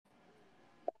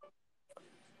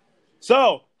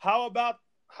So, how about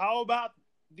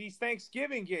these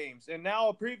Thanksgiving games? And now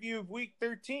a preview of Week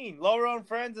 13. Loro and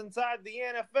Friends inside the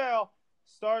NFL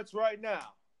starts right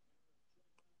now.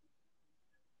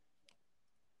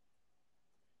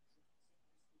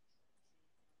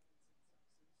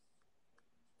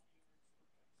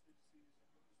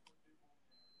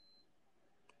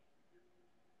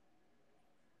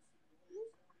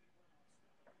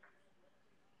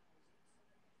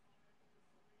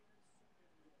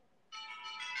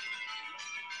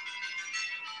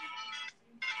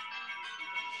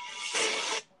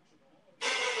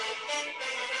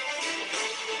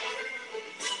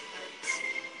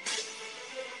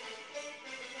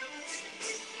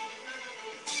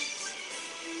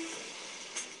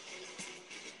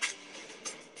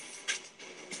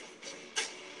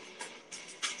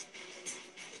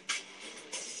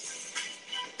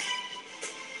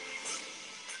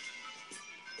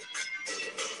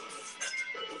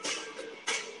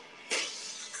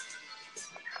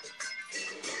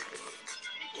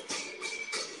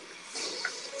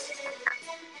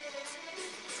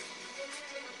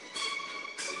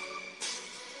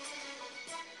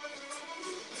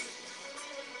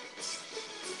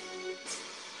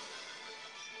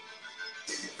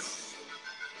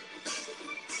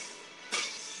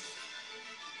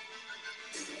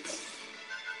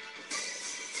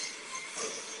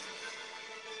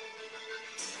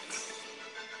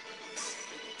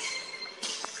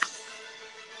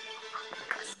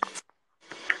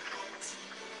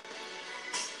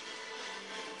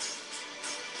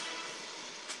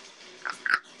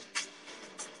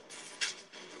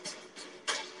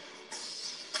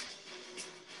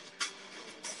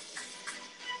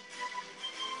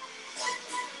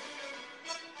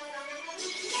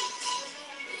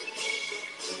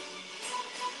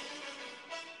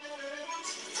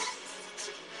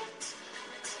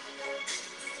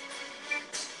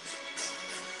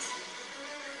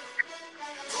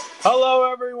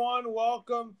 Hello, everyone.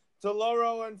 Welcome to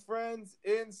Loro and Friends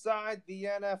inside the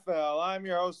NFL. I'm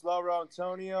your host, Loro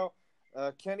Antonio.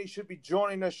 Kenny should be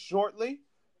joining us shortly,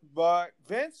 but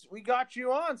Vince, we got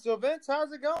you on. So, Vince,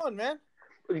 how's it going, man?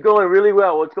 It's going really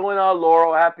well. What's going on,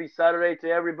 Laurel? Happy Saturday to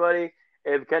everybody.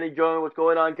 If Kenny joined, what's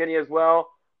going on, Kenny, as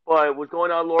well? But what's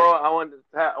going on, Laurel? I want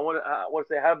to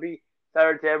say happy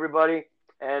Saturday to everybody,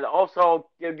 and also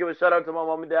give a shout out to my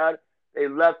mom and dad. They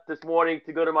left this morning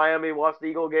to go to Miami, watch the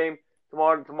Eagle game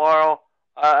tomorrow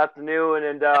afternoon,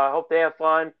 and hope they have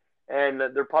fun. And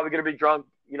they're probably gonna be drunk.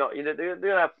 They're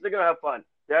gonna have fun.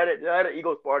 They're at an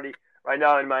Eagles party right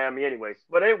now in Miami, anyways.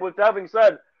 But anyway, with that being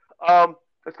said,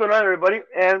 what's going on, everybody?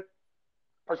 And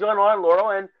what's going on,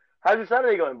 Laurel? And how's your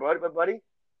Saturday going, buddy?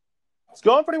 It's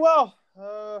going pretty well.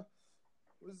 It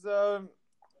was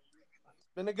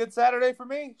been a good Saturday for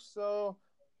me. So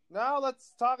now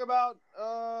let's talk about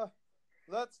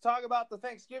the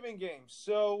Thanksgiving game.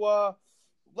 So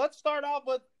let's start off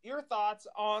with your thoughts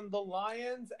on the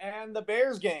Lions and the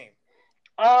Bears game.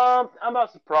 I'm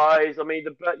not surprised. I mean,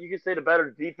 you can say the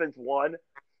better defense won.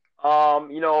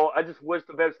 I just wish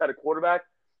the Bears had a quarterback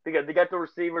because they got the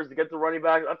receivers, they got the running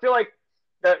backs. I feel like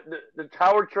the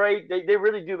Howard trade, they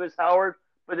really do miss Howard,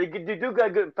 but they do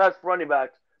got good fast running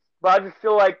backs. But I just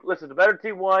feel like, listen, the better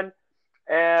team won,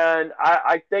 and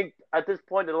I think at this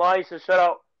point the Lions should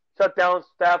shut down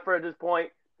Stafford at this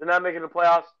point. They're not making the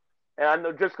playoffs, and I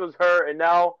know Driscoll's hurt, and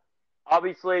now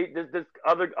obviously this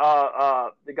other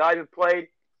the guy who played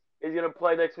is going to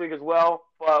play next week as well.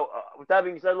 But with that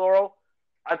being said, Laurel,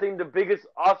 I think the biggest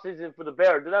offseason for the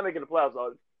Bears, they're not making the playoffs,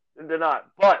 though. They're not.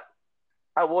 But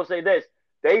I will say this.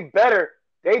 They better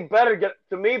get,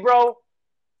 to me, bro,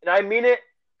 and I mean it,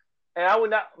 and I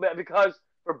would not, because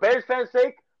for Bears fans'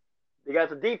 sake, they got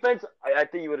the defense. I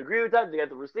think you would agree with that. They got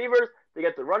the receivers. They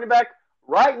got the running back.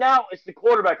 Right now, it's the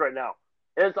quarterback right now.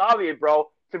 And it's obvious, bro.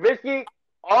 Trubisky,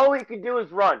 all he can do is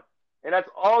run, and that's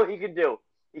all he can do.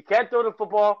 He can't throw the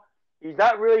football. He's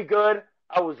not really good.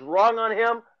 I was wrong on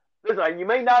him. Listen, you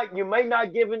may not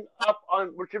given up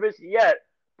on Trubisky yet,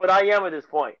 but I am at this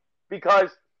point because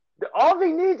all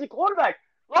he needs is a quarterback.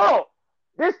 Oh,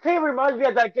 this team reminds me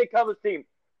of that Jay Cutler's team.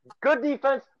 Good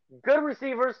defense, good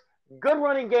receivers, good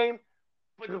running game,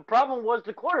 but the problem was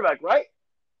the quarterback, right?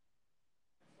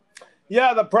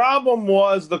 Yeah, the problem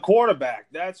was the quarterback.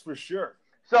 That's for sure.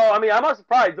 So I mean, I'm not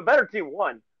surprised. The better team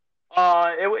won.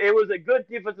 It was a good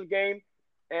defensive game,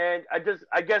 and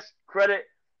I guess credit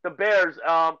the Bears.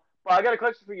 But I got a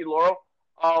question for you, Laurel.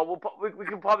 We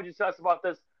can probably discuss about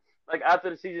this like after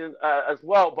the season as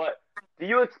well. But do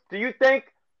you think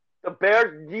the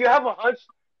Bears? Do you have a hunch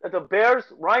that the Bears,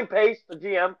 Ryan Pace, the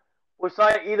GM, will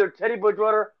sign either Teddy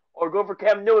Bridgewater or go for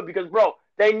Cam Newton? Because bro,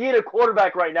 they need a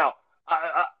quarterback right now.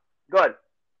 Good.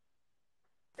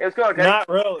 Hey, what's going on, Kenny? Not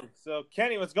really. So,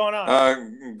 Kenny, what's going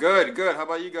on? Good. How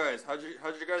about you guys? How's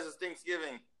your guys'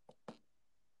 Thanksgiving?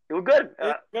 You were good.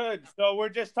 It's good. So, we're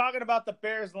just talking about the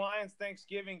Bears-Lions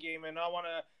Thanksgiving game, and I want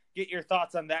to get your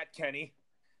thoughts on that, Kenny.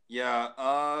 Yeah.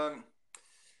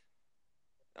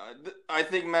 I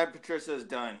think Matt Patricia is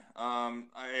done.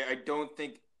 I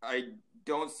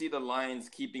don't see the Lions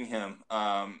keeping him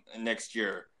next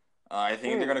year. I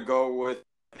think they're gonna go with.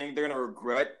 I think they're gonna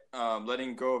regret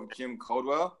letting go of Jim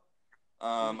Caldwell.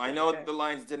 I know the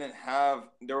Lions didn't have.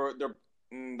 They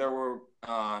were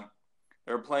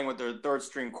playing with their third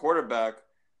string quarterback,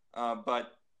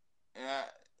 but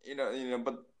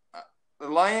the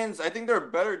Lions. I think they're a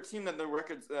better team than the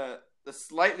records.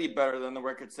 Slightly better than the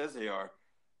record says they are.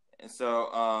 And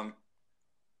so,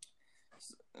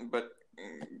 but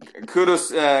kudos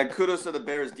to the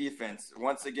Bears defense.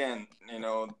 Once again,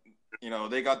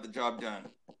 they got the job done.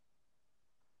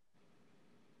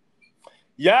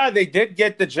 Yeah, they did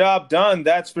get the job done.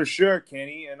 That's for sure,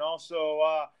 Kenny. And also,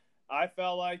 I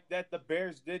felt like that the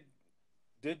Bears did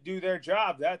do their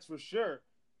job. That's for sure.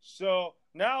 So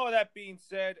now that being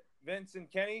said, Vince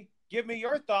and Kenny, give me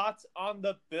your thoughts on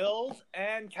the Bills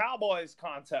and Cowboys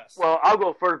contest. Well, I'll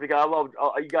go first because I love.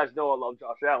 You guys know I love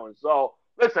Josh Allen. So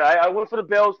listen, I went for the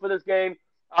Bills for this game.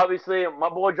 Obviously, my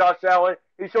boy Josh Allen,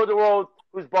 he showed the world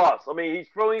who's boss. I mean, he's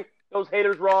proving those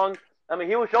haters wrong. I mean,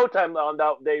 he was Showtime on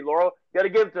that day, Laurel. You got to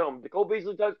give it to him. The Cole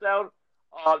Beasley touchdown,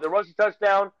 the rushing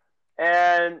touchdown,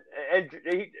 and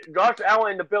Josh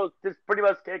Allen and the Bills just pretty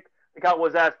much kicked the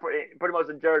Cowboys' ass pretty much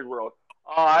in Jerry's world.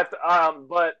 But I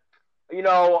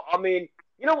mean,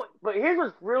 but here's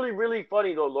what's really, really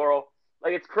funny though, Laurel.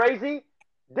 Like, it's crazy.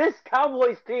 This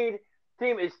Cowboys team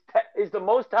is the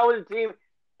most talented team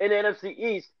in the NFC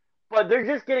East, but they're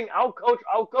just getting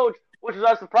outcoached, which is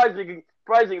not surprising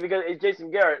because it's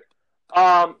Jason Garrett.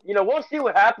 We'll see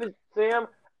what happens to him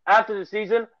after the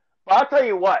season. But I'll tell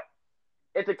you what,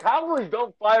 if the Cowboys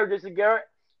don't fire Jason Garrett,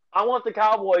 I want the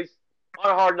Cowboys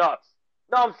on Hard Knocks.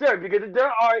 No, I'm serious, because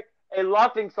there are a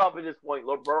laughing stock at this point,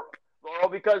 Laurel,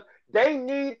 because they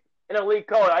need an elite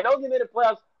coach. I know they made the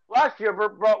playoffs last year,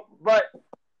 but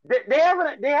they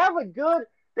have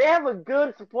a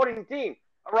good supporting team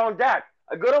around Dak.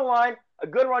 A good line, a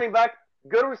good running back,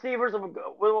 good receivers with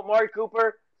Amari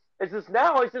Cooper. It's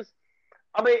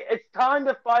time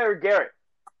to fire Garrett.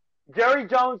 Jerry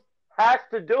Jones has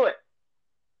to do it.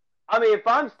 I mean, if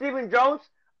I'm Stephen Jones,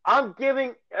 I'm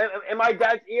giving in my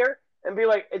dad's ear and be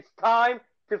like, it's time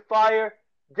to fire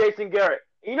Jason Garrett.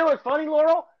 You know what's funny,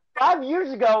 Laurel? 5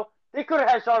 years ago, they could have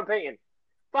had Sean Payton.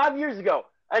 5 years ago,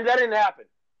 and that didn't happen.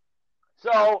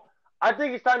 So I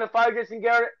think it's time to fire Jason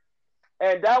Garrett,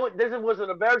 and this was an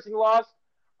embarrassing loss.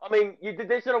 I mean,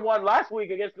 they should have won last week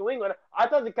against New England. I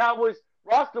thought the Cowboys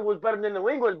roster was better than New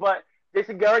England, but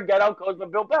Jason Garrett got out coached by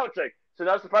Bill Belichick. So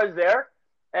no surprise there.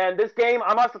 And this game,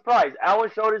 I'm not surprised.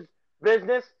 Allen showed his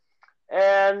business,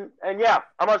 and yeah,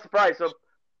 I'm not surprised. So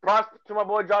props to my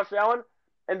boy Josh Allen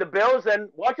and the Bills, and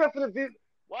watch out for the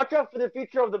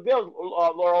future of the Bills,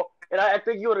 Laurel. And I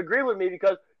think you would agree with me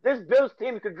because this Bills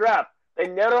team could draft. They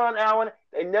net on Allen,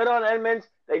 they net on Edmonds,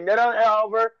 they net on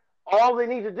Albert. All they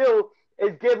need to do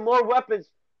is give more weapons,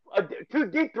 2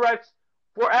 deep threats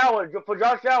for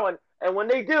Josh Allen. And when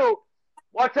they do,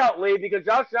 watch out, Lee, because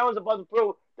Josh Allen's about to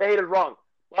prove the haters wrong.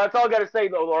 Well, that's all I got to say,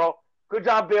 though, Laurel. Good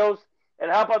job, Bills.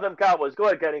 And how about them Cowboys? Go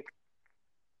ahead, Kenny.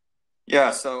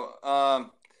 Yeah, so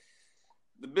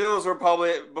the Bills were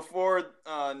probably before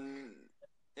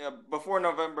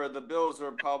November. The Bills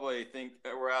were probably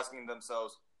were asking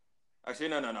themselves. Actually,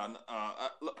 no.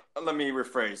 Let me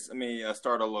rephrase. Let me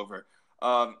start all over.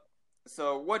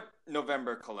 So what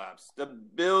November collapsed? The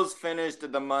Bills finished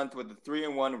the month with a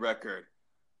 3-1 record.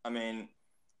 I mean,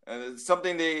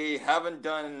 something they haven't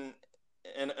done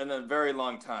in a very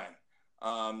long time.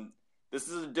 This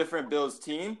is a different Bills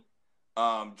team.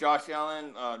 Josh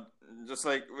Allen, just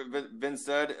like Vince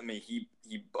said, I mean,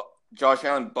 Josh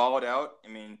Allen balled out. I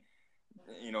mean,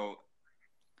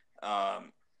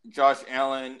 Josh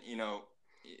Allen,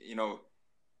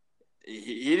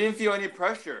 he didn't feel any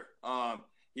pressure.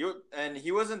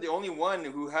 He wasn't the only one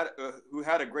who had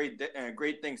a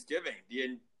great Thanksgiving.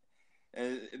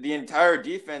 The entire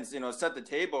defense, set the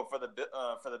table for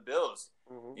the Bills.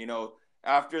 Mm-hmm.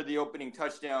 After the opening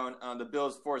touchdown, the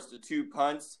Bills forced 2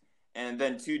 punts and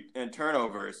then 2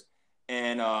 turnovers.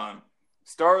 And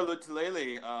Star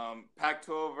Lutulele,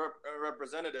 Pac-12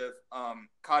 representative,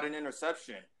 caught an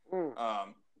interception.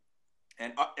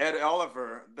 And Ed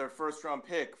Oliver, their first-round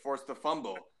pick, forced a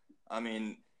fumble. I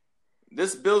mean,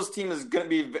 this Bills team is going to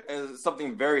be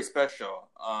something very special.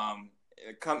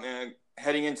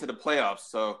 heading into the playoffs.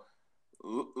 So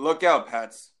look out,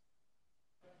 Pats.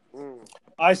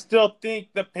 I still think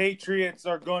the Patriots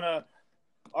are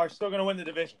still gonna win the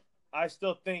division. I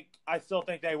still think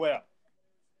they will.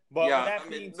 But Yeah, I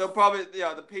mean the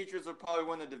Patriots will probably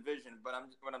win the division, but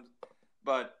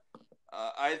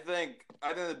I think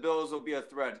the Bills will be a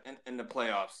threat in the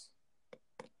playoffs.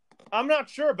 I'm not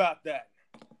sure about that.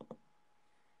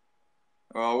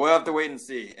 Well, we'll have to wait and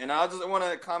see. And I just want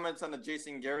to comment on the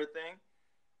Jason Garrett thing.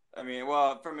 I mean,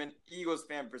 well, from an Eagles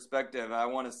fan perspective, I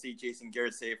want to see Jason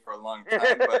Garrett stay for a long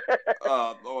time. But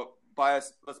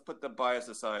bias. Let's put the bias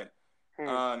aside.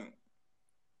 Yeah,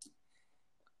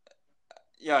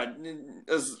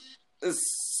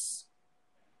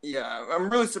 I'm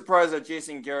really surprised that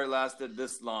Jason Garrett lasted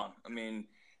this long. I mean,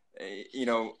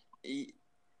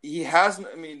 he has.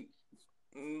 I mean,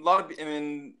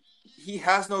 he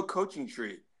has no coaching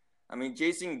tree. I mean,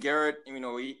 Jason Garrett,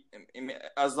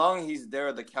 as long as he's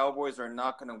there, the Cowboys are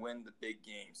not going to win the big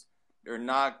games. They're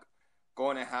not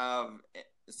going to have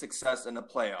success in the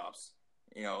playoffs.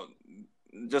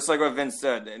 Just like what Vince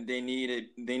said, they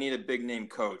need a big name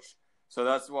coach. So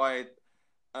that's why,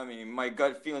 my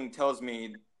gut feeling tells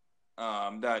me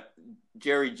that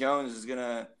Jerry Jones is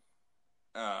gonna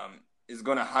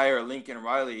hire Lincoln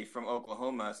Riley from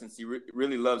Oklahoma, since he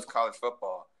really loves college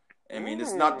football. I mean,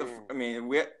 it's not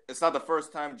the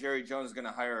first time Jerry Jones is going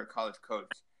to hire a college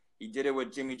coach. He did it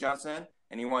with Jimmy Johnson,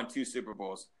 and he won 2 Super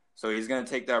Bowls. So he's going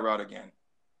to take that route again.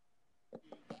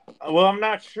 Well, I'm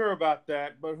not sure about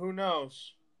that, but who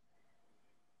knows?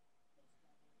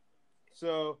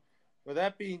 So, with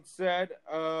that being said,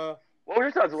 what were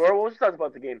your thoughts, Laura? What was your thoughts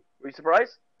about the game? Were you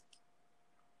surprised?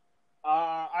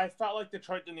 I felt like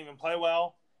Detroit didn't even play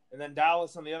well, and then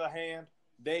Dallas, on the other hand,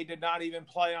 they did not even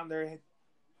play on their.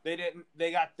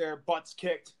 They got their butts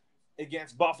kicked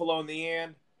against Buffalo in the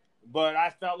end, but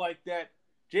I felt like that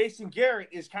Jason Garrett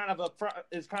is kind of a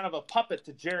puppet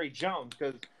to Jerry Jones,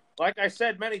 because, like I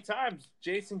said many times,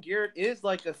 Jason Garrett is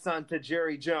like a son to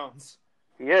Jerry Jones.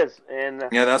 He is, and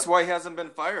yeah, that's why he hasn't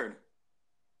been fired.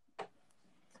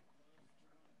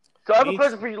 So I have a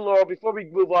question for you, Laura. Before we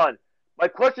move on, my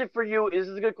question for you is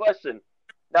a good question.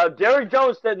 Now, Jerry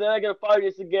Jones said they're not going to fire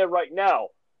Jason Garrett right now.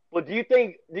 But do you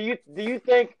think Hello?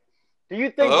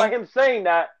 by him saying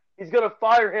that he's going to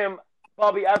fire him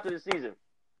probably after the season?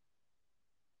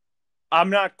 I'm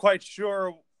not quite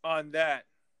sure on that.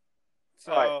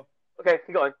 So right. Okay,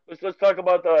 keep going. Let's talk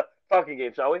about the Falcon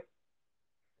game, shall we?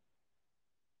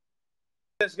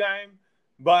 This game,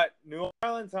 but New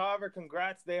Orleans, however,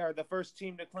 congrats, they are the first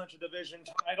team to clinch a division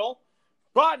title.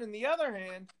 But on the other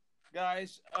hand,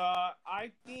 guys, I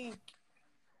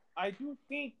do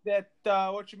think that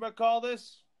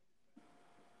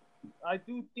I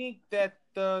do think that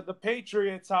the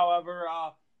Patriots, however,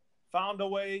 found a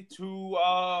way to.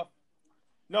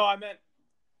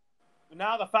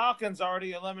 Now the Falcons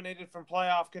already eliminated from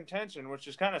playoff contention, which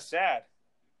is kind of sad.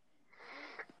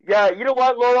 Yeah, you know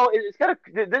what, Loro? It's kind of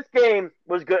this game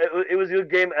was good. It was a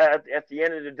good game at the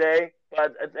end of the day.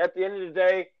 But at the end of the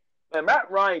day, man,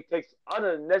 Matt Ryan takes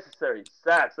unnecessary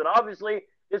sacks, and obviously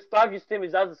this Falcons team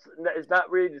is not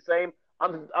really the same.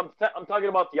 I'm talking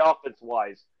about the offense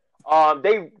wise.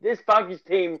 This Falcons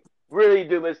team really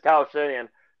do miss Kyle Shanahan.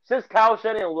 Since Kyle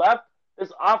Shanahan left,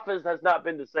 this offense has not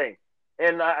been the same,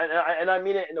 and I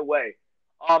mean it in a way.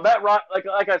 Matt Ryan,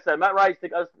 like I said, Matt Ryan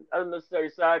takes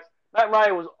unnecessary sacks. Matt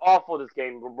Ryan was awful this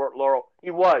game, Laurel.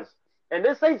 He was, and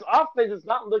this Saints offense is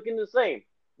not looking the same.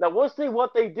 Now we'll see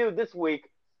what they do this week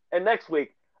and next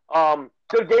week.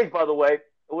 Good games, by the way.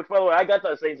 Which, by the way, I got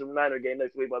that Saints and Niner game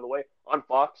next week, by the way, on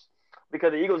Fox,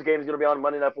 because the Eagles game is going to be on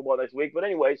Monday Night Football next week. But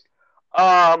anyways,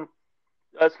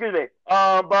 excuse me.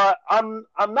 But I'm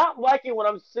not liking what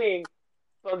I'm seeing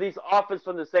from these offense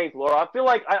from the Saints, Laura. I feel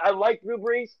like I like Drew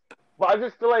Brees, but I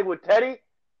just feel like with Teddy,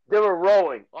 they were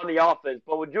rolling on the offense.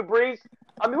 But with Drew Brees,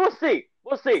 I mean, we'll see.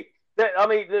 We'll see. They're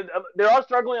all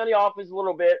struggling on the offense a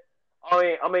little bit.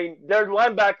 I mean, their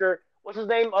linebacker, what's his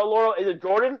name, Laura? Is it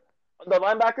Jordan, the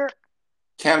linebacker?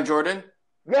 Cam Jordan?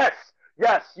 Yes.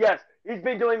 He's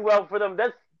been doing well for them.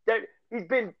 He's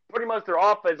been pretty much their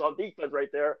offense on defense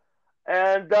right there.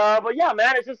 And but yeah,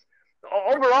 man, it's just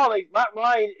overall, like, Matt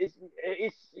Ryan is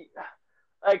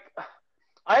like,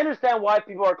 I understand why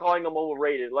people are calling him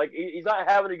overrated. Like, he's not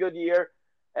having a good year,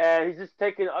 and he's just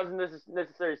taking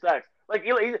unnecessary sacks. Like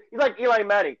he's like Eli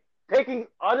Manning, taking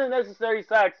unnecessary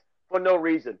sacks for no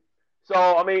reason. So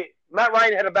I mean, Matt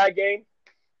Ryan had a bad game,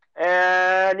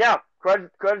 and yeah,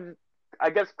 credit to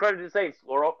the Saints,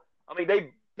 Laurel. I mean,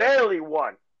 they barely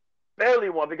won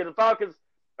because the Falcons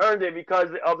earned it because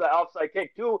of the offside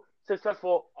kick. 2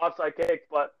 successful offside kicks,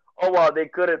 but oh well, they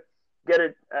couldn't get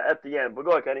it at the end. But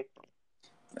go ahead, Kenny.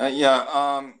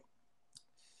 Yeah.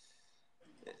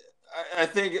 I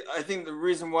think the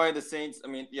reason why the Saints. I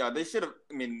mean, yeah, they should have.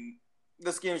 I mean,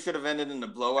 this game should have ended in a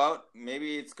blowout.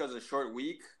 Maybe it's because of short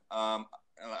week. I'm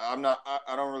not.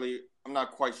 I don't really. I'm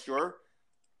not quite sure.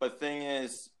 But thing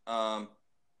is, I'm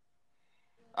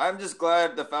just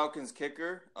glad the Falcons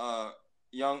kicker,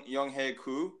 Young Hae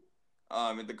Koo,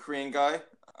 the Korean guy.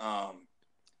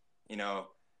 You know,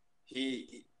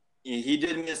 he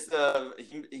did miss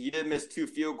he did miss two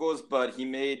field goals, but he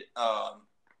made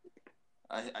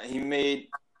he made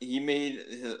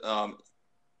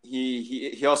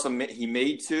he also he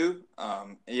made two.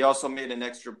 He also made an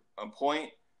extra point,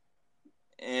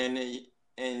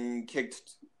 and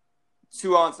kicked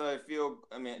two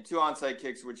onside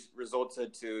kicks, which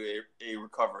resulted to a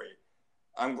recovery.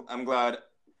 I'm glad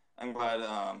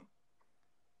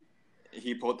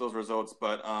he pulled those results,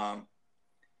 but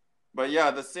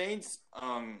yeah, the Saints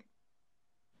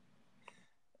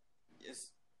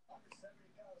yes,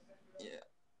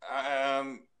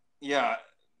 yeah,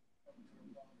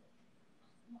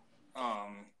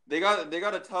 they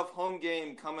got a tough home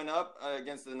game coming up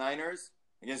against the Niners,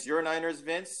 against your Niners,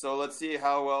 Vince. So let's see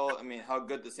how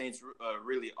good the Saints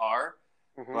really are.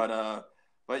 Mm-hmm.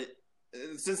 But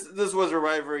since this was a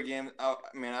rivalry game,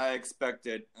 I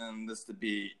expected this to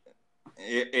be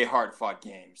a hard fought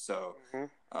game. So,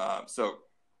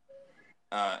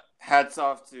 hats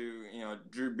off to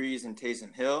Drew Brees and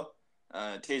Taysom Hill.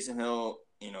 Taysom Hill,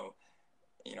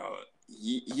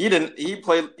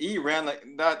 he ran like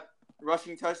that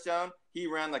rushing touchdown. He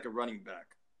ran like a running back.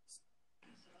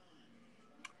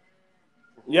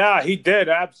 Yeah, he did.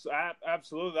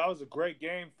 Absolutely. That was a great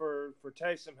game for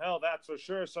Taysom Hill, that's for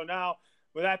sure. So now,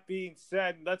 with that being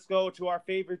said, let's go to our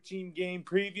favorite team game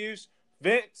previews.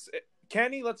 Vince,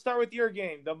 Kenny, let's start with your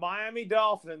game. The Miami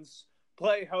Dolphins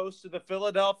play host to the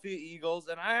Philadelphia Eagles,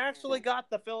 and I actually got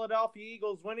the Philadelphia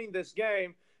Eagles winning this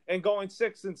game and going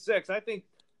 6-6. I think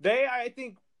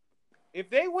if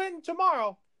they win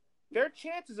tomorrow, their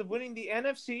chances of winning the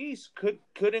NFC East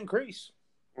could increase.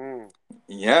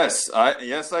 Yes,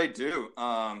 I do.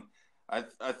 I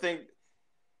think,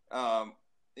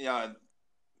 yeah,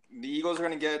 the Eagles are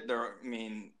going to get their.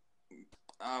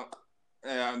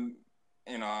 I'm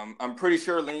pretty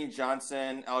sure Lane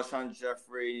Johnson, Alshon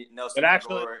Jeffrey, Nelson. But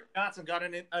actually, Aguilar, Johnson got a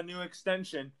new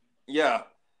extension. Yeah.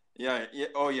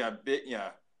 Oh yeah,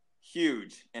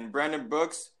 huge. And Brandon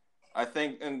Brooks, I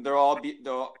think, and they're all going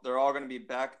to be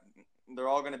back. They're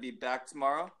all going to be back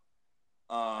tomorrow.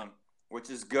 Which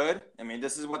is good. I mean,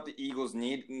 this is what the Eagles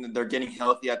need. They're getting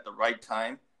healthy at the right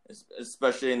time,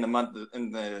 especially heading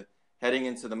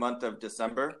into the month of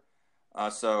December.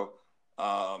 So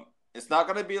it's not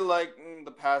going to be like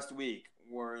the past week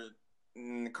where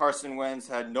Carson Wentz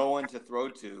had no one to throw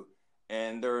to,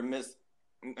 and they were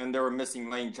missing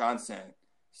Lane Johnson.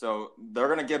 So they're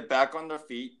going to get back on their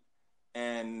feet,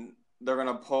 and they're going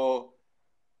to pull.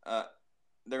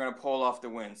 They're going to pull off the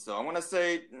win. So I'm going to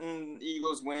say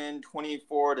Eagles win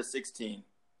 24-16.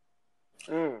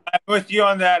 I'm with you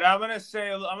on that. I'm going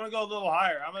to go a little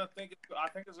higher. I think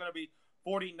it's going to be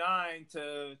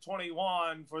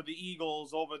 49-21 for the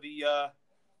Eagles over the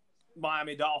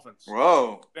Miami Dolphins.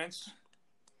 Whoa. Vince?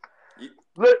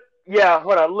 Yeah,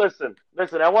 hold on. Listen.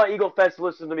 I want Eagle fans to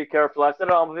listen to me carefully. I said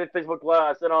it on my Facebook Live.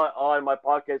 I said it on my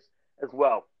podcast as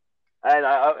well.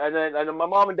 And my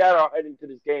mom and dad are heading to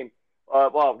this game.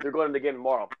 Well, they're going to the game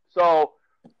tomorrow. So,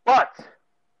 but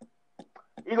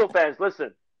Eagle fans,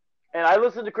 listen. And I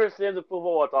listen to Chris Sands of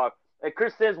Football Talk, and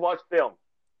Chris Sands watch film.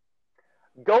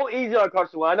 Go easy on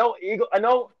Carson Wentz. I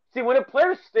know. See, when a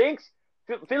player stinks,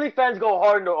 Philly fans go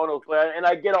hard on those players, and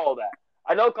I get all that.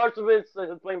 I know Carson Wentz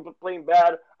is playing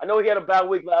bad. I know he had a bad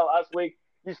week last week.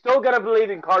 You still gotta believe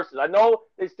in Carson. I know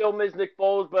they still miss Nick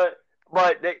Foles, but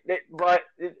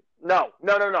no.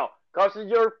 Carson's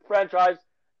your franchise.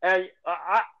 And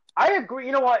I agree.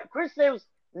 You know what? Chris Sims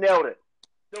nailed it.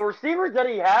 The receivers that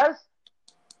he has,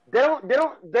 they don't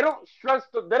stress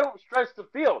the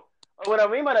field. What I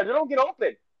mean by that, they don't get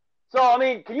open. So I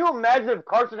mean, can you imagine if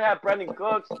Carson had Brandon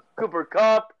Cooks, Cooper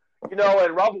Kupp, and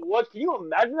Robert Woods? Can you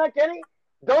imagine that, Kenny?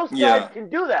 Those guys can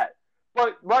do that.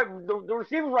 But the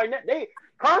receivers right now,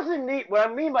 Carson needs. What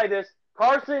I mean by this,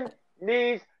 Carson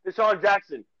needs Deshaun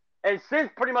Jackson, and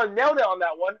Sims pretty much nailed it on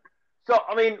that one. So,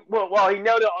 I mean, well, he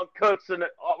nailed it on Cooks and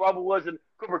Robert Woods and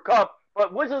Cooper Kupp,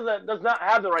 but Woods does not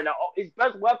have them right now. His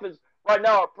best weapons right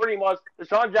now are pretty much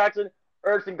Deshaun Jackson,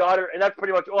 Ertz, and Goddard, and that's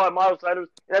pretty much all. Miles Sanders,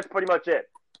 and that's pretty much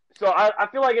it. So I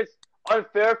feel like it's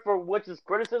unfair for Witz's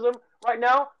criticism right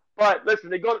now. But listen,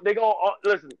 they go.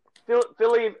 Listen,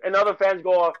 Philly and other fans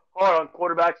go hard on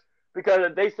quarterbacks.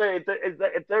 because they say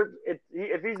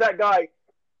if he's that guy,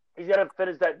 he's gonna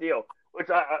finish that deal. Which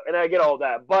I get all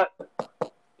that, but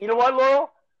you know what,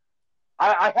 Laurel?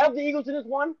 I have the Eagles in this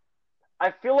one.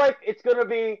 I feel like it's gonna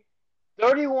be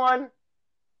 31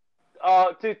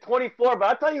 to 24. But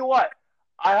I tell you what,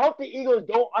 I hope the Eagles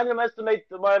don't underestimate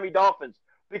the Miami Dolphins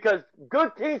because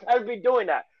good teams have been doing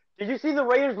that. Did you see the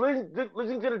Raiders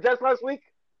losing to the Jets last week?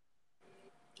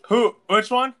 Who? Which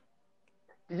one?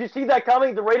 Did you see that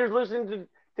coming? The Raiders losing to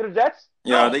the Jets?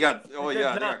 Yeah, No, they got. they did They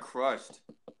not. got crushed.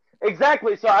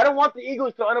 Exactly. So I don't want the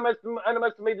Eagles to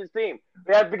underestimate this team.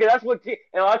 Yeah, because that's what.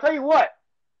 And I'll tell you what,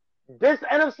 this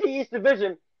NFC East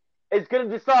division is going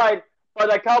to decide by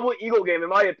that Cowboy-Eagle game, in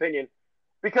my opinion.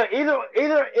 Because either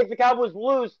if the Cowboys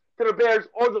lose to the Bears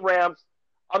or the Rams,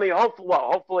 I mean,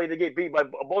 hopefully they get beat by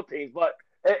both teams. But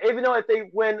even though if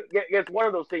they win against one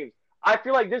of those teams, I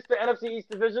feel like the NFC East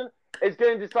division is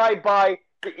going to decide by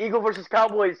the Eagle versus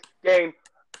Cowboys game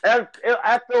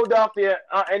at Philadelphia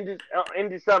in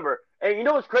December. And you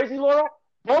know what's crazy, Laurel?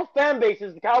 Both fan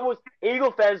bases, the Cowboys and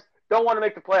Eagle fans, don't want to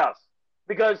make the playoffs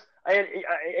because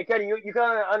Kenny, you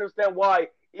kind of understand why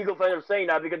Eagle fans are saying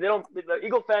that because the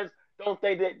Eagle fans don't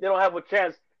think they don't have a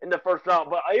chance in the first round.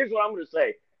 But here's what I'm going to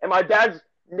say, and my dad's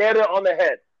nailed it on the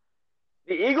head.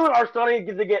 The Eagles are starting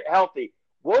to get healthy.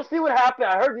 We'll see what happens.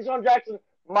 I heard Deshaun Jackson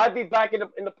might be back in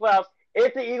the playoffs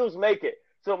if the Eagles make it.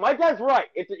 So my dad's right.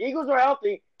 If the Eagles are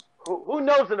healthy, who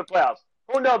knows in the playoffs?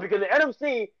 Who knows? Because the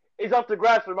NFC is up to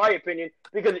grass, in my opinion,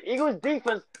 because the Eagles'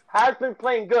 defense has been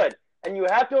playing good. And you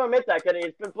have to admit that, Kenny.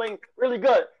 It's been playing really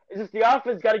good. It's just the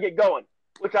offense got to get going,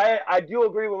 which I do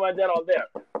agree with my dad on there.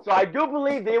 So I do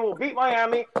believe they will beat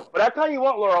Miami. But I tell you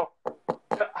what, Laurel,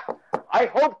 I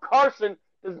hope Carson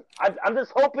does. I'm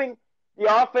just hoping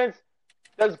the offense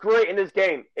does great in this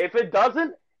game. If it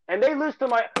doesn't, and they lose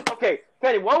to okay,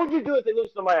 Kenny, what would you do if they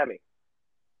lose to Miami?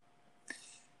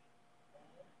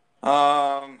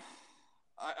 I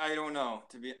don't know.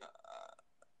 To be,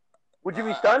 would you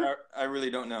be stunned? I really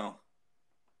don't know.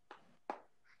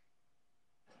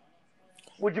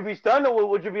 Would you be stunned, or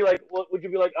would you be like,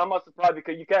 I'm not surprised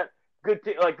because you can't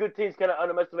good teams cannot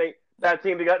underestimate that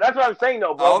team because that's what I'm saying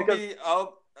though, bro.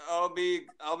 I'll be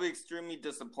extremely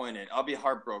disappointed. I'll be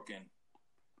heartbroken.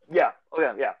 Yeah. Oh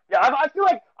yeah. I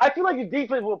feel like your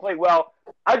defense will play well.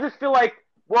 I just feel like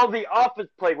the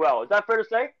offense played well. Is that fair to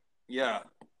say? Yeah.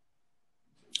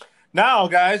 Now,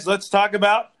 guys, let's talk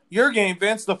about your game,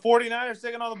 Vince. The 49ers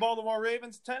taking on the Baltimore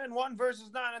Ravens, 10-1 versus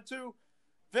 9-2.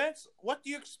 Vince, what do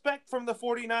you expect from the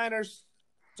 49ers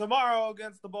tomorrow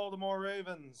against the Baltimore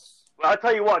Ravens? Well, I'll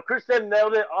tell you what, Chris said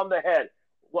nailed it on the head.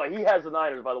 Well, he has the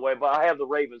Niners, by the way, but I have the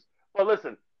Ravens. But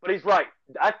listen, he's right.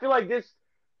 I feel like this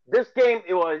game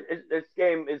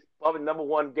is probably the number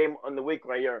one game on the week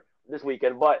right here this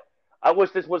weekend. But I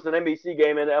wish this was an NBC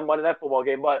game and a Monday Night Football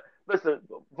game. But listen,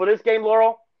 for this game,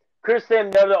 Laurel, Chris Sam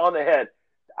nailed it on the head.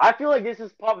 I feel like this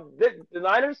is probably the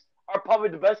Niners are probably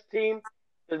the best team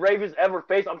the Ravens ever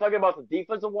faced. I'm talking about the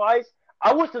defensive wise.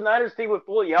 I wish the Niners team was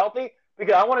fully healthy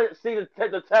because I want to see the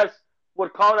test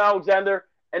with Colin Alexander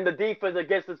and the defense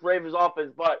against this Ravens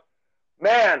offense. But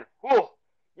man, you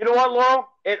know what, Laurel?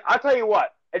 I tell you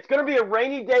what, it's going to be a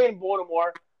rainy day in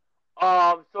Baltimore.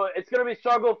 So it's going to be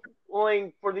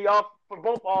struggling for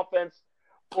both offense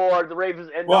for the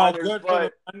Ravens and Niners. Good for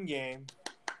the run game.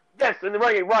 Yes, in the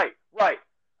run game, right.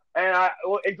 And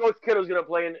George Kittle's going to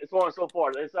play, and so on and so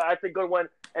forth. And so I think Goodwin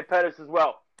and Pettis as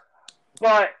well.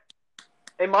 But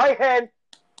in my head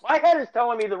is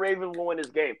telling me the Ravens will win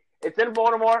this game. It's in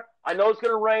Baltimore. I know it's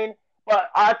going to rain. But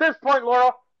at this point,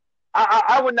 Laurel,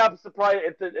 I would not be surprised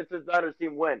if the Niners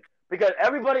team win. Because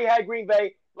everybody had Green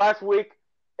Bay last week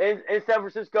in San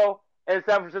Francisco, and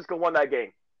San Francisco won that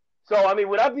game. So, I mean,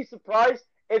 would I be surprised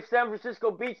if San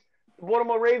Francisco beats the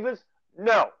Baltimore Ravens?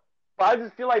 No. But I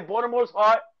just feel like Baltimore's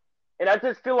hot, and I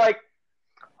just feel like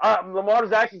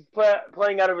Lamar's actually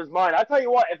playing out of his mind. I tell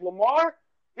you what, if Lamar,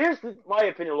 here's my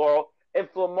opinion, Laurel.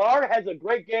 If Lamar has a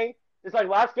great game, just like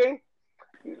last game,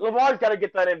 Lamar's got to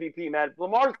get that MVP, man.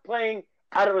 Lamar's playing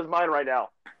out of his mind right now.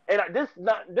 And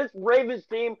this Ravens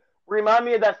team remind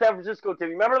me of that San Francisco team.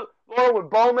 Remember, Laurel, with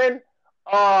Bowman?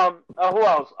 Who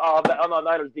else on the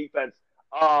Niners defense?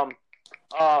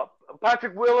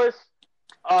 Patrick Willis.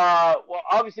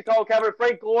 Obviously Colin Kaepernick,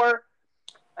 Frank Gore.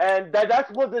 And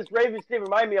that's what this Ravens team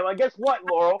remind me of. And guess what,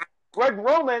 Laurel? Greg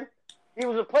Roman, he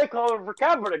was a play caller for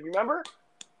Kaepernick, remember?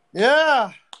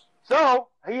 Yeah. So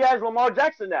he has Lamar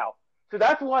Jackson now. So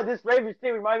that's why this Ravens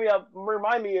team remind me of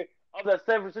that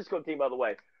San Francisco team, by the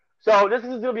way. So this is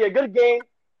going to be a good game,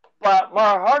 but my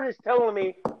heart is telling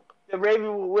me the Ravens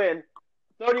will win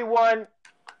 31-28,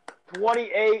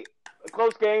 a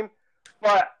close game.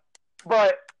 But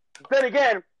But then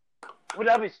again, would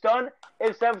I be stunned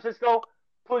if San Francisco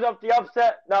pulls up the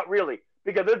upset? Not really,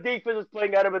 because their defense is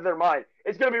playing out of their mind.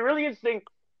 It's going to be really interesting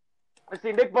to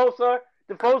see Nick Bosa,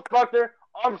 DeForest Buckner,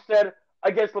 Armstead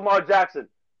against Lamar Jackson,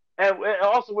 and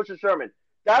also Richard Sherman.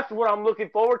 That's what I'm looking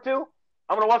forward to.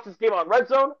 I'm going to watch this game on Red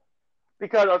Zone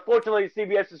because unfortunately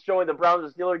CBS is showing the Browns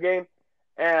and Steelers game,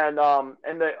 and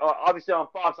obviously on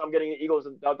Fox I'm getting the Eagles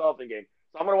and Dolphin game.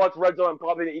 So I'm going to watch Red Zone and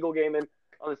probably the Eagle game and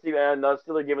on the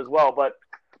Steelers game as well. But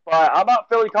I'm not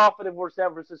fairly confident for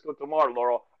San Francisco tomorrow,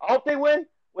 Laurel. I hope they win.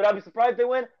 Would I be surprised if they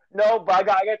win? No, but I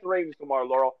got the Ravens tomorrow,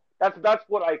 Laurel. That's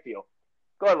what I feel.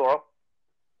 Go ahead, Laurel.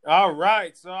 All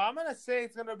right, so I'm going to say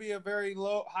it's going to be a very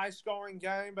high-scoring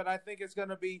game, but I think it's going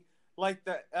to be like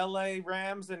the L.A.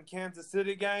 Rams and Kansas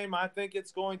City game. I think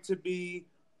it's going to be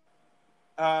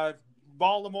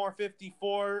Baltimore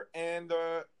 54 and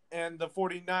the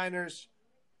 49ers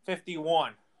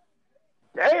 51.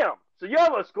 Damn. So you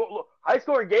have a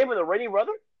high-scoring game in the rainy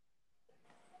weather?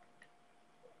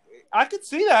 I could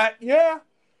see that, yeah.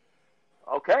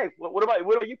 Okay. What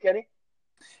about you, Kenny?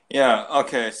 Yeah.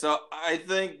 Okay. So I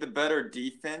think the better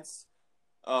defense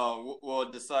will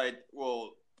decide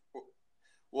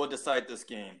this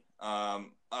game.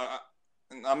 I'm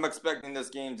expecting this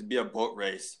game to be a boat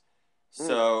race.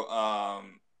 So I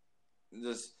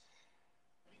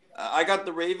got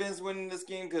the Ravens winning this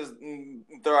game because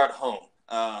they're at home.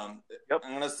 Yep.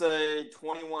 I'm gonna say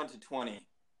 21-20.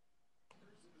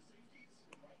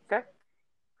 Okay,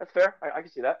 that's fair. I can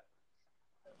see that.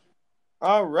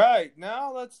 All right,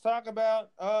 now let's talk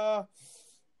about my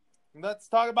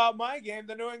game,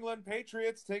 the New England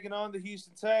Patriots taking on the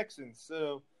Houston Texans.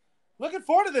 So, looking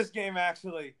forward to this game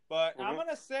actually, but I'm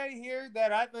gonna say here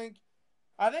that I think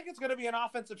it's going to be an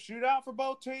offensive shootout for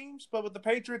both teams. But with the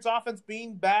Patriots' offense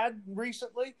being bad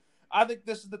recently, I think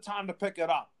this is the time to pick it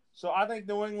up. So I think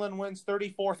New England wins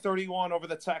 34-31 over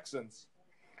the Texans.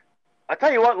 I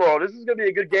tell you what, Laurel, this is going to be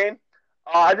a good game.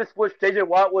 I just wish J.J.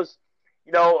 Watt was,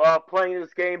 playing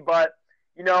this game. But,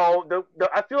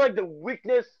 I feel like the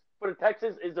weakness for the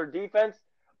Texans is their defense.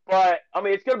 But, I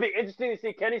mean, it's going to be interesting to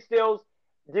see Kenny Stills,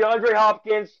 DeAndre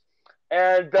Hopkins,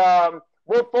 and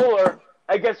Will Fuller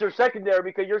against your secondary,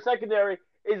 because your secondary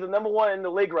is the number one in the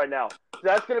league right now. So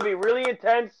that's going to be really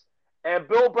intense. And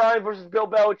Bill O'Brien versus Bill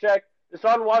Belichick,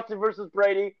 Deshaun Watson versus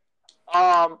Brady.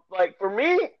 For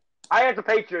me, I have the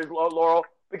Patriots, Laurel,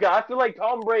 because I feel like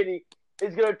Tom Brady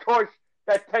is going to torch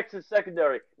that Texas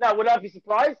secondary. Now, would I be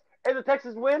surprised if the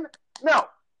Texans win? No.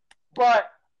 But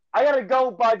I got to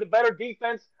go by the better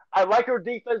defense. I like your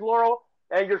defense, Laurel,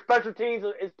 and your special teams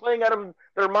is playing out of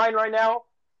their mind right now.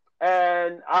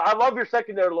 And I love your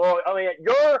secondary, Laurel. I mean,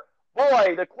 your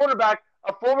boy, the quarterback,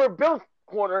 a former Bills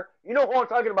corner, you know who I'm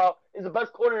talking about, is the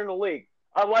best corner in the league.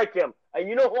 I like him. And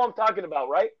you know who I'm talking about,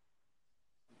 right?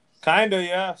 Kinda,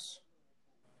 yes.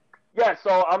 Yeah,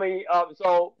 so, I mean,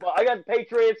 but I got the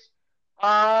Patriots.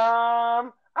 I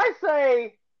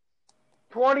say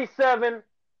 28-24.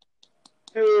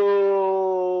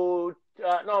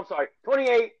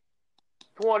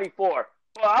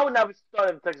 Well, I would never start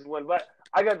if the Texans win, but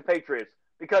I got the Patriots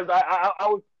because I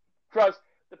would trust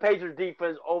the Patriots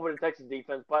defense over the Texans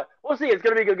defense. But we'll see. It's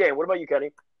going to be a good game. What about you,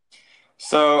 Kenny?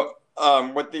 So,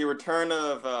 with the return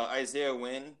of Isaiah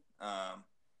Wynn,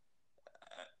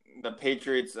 the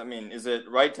Patriots, I mean, is it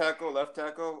right tackle, left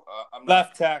tackle?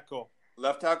 Left tackle.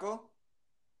 Left tackle?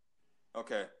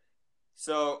 Okay.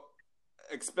 So,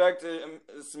 expect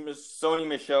Sony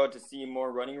Michel to see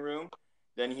more running room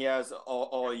than he has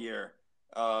all year.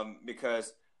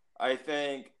 Because I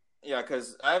think,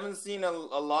 because I haven't seen a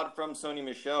lot from Sony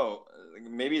Michel.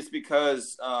 Maybe it's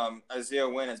because Isaiah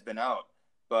Wynn has been out,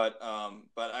 but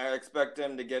I expect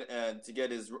him to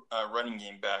get his running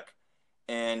game back,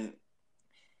 and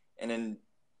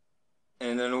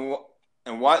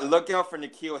look out for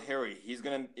N'Keal Harry. He's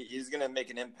gonna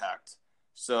make an impact.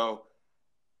 So.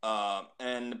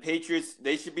 And the Patriots,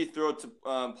 they should be thrilled to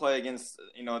play against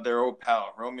their old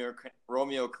pal Romeo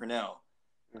Crennel.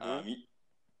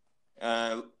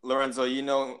 Lorenzo,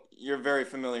 you're very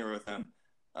familiar with him.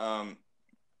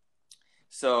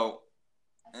 So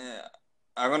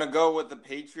I'm gonna go with the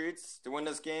Patriots to win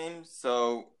this game.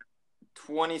 So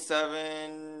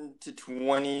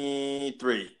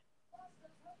 27-23.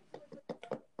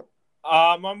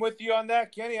 I'm with you on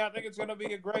that, Kenny. I think it's gonna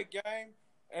be a great game.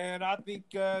 And I think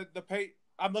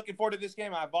I'm looking forward to this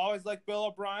game. I've always liked Bill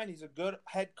O'Brien. He's a good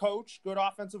head coach, good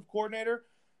offensive coordinator.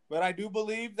 But I do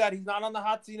believe that he's not on the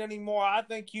hot seat anymore. I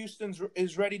think Houston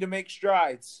is ready to make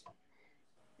strides.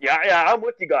 Yeah, I'm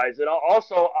with you guys. And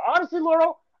also, honestly,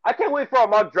 Laurel, I can't wait for our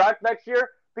mock draft next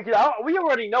year because we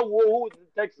already know who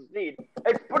the Texans need.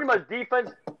 It's pretty much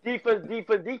defense, defense,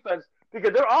 defense, defense,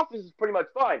 because their offense is pretty much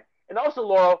fine. And also,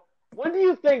 Laurel, when do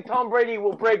you think Tom Brady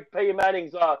will break Peyton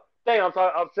Manning's thing? I'm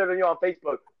sharing you on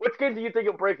Facebook. Which game do you think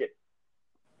he'll break it?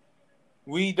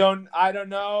 I don't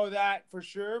know that for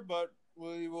sure, but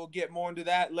we will get more into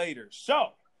that later. So,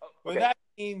 with that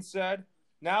being said,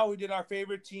 now we did our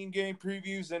favorite team game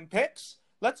previews and picks.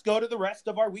 Let's go to the rest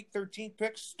of our Week 13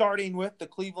 picks, starting with the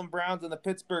Cleveland Browns and the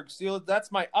Pittsburgh Steelers.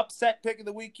 That's my upset pick of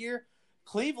the week here.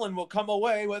 Cleveland will come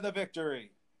away with a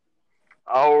victory.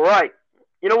 All right.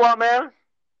 You know what, man?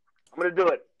 I'm going to do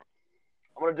it.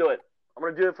 I'm going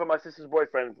to do it for my sister's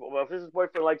boyfriend. My sister's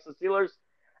boyfriend likes the Steelers.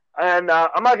 And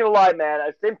I'm not going to lie, man.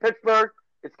 It's in Pittsburgh.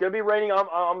 It's going to be raining,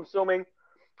 I'm assuming.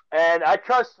 And I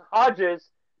trust Hodges,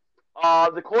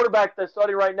 the quarterback that's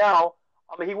starting right now.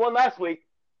 I mean, he won last week.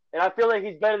 And I feel like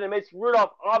he's better than Mason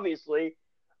Rudolph, obviously.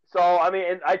 So, I mean,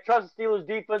 and I trust the Steelers'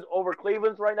 defense over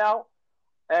Cleveland's right now.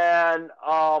 And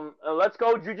let's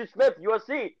go Juju Smith,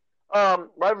 USC,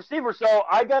 wide receiver. So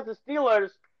I got the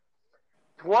Steelers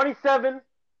 27-17,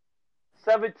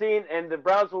 and the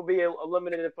Browns will be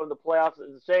eliminated from the playoffs.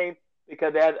 It's a shame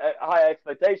because they had high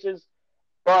expectations.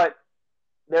 But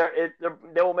they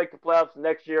will make the playoffs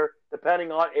next year,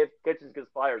 depending on if Kitchens gets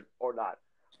fired or not.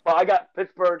 But I got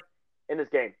Pittsburgh in this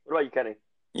game. What about you, Kenny?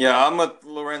 Yeah, I'm with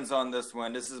Lorenz on this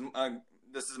one. This is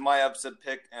my upset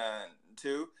pick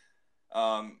too,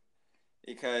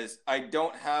 because I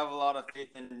don't have a lot of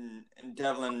faith in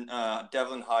Devlin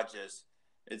Hodges.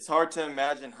 It's hard to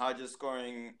imagine Hodges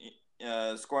scoring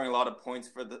a lot of points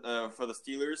for the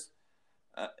Steelers,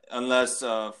 unless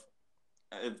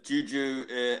if Juju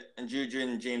and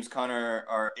James Conner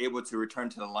are able to return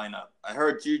to the lineup. I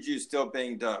heard Juju's still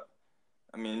banged up.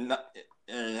 I mean,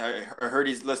 I heard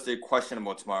he's listed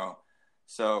questionable tomorrow.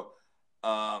 So,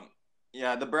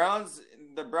 yeah, the Browns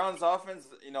offense,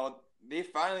 they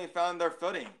finally found their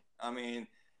footing. I mean,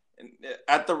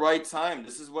 at the right time.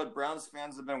 This is what Browns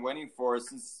fans have been waiting for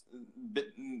since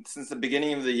the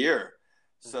beginning of the year.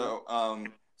 So,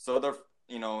 so they're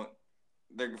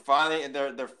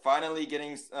finally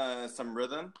getting some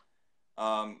rhythm.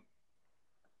 So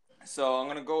I'm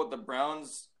gonna go with the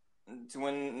Browns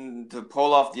to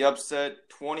pull off the upset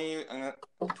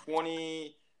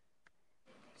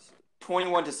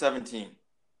 21-17.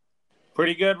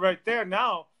 Pretty good right there.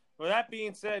 Now, with that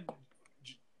being said,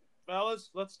 fellas,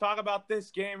 let's talk about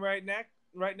this game right now.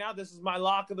 This is my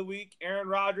lock of the week. Aaron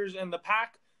Rodgers and the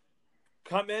Pack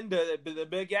come into the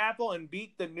Big Apple and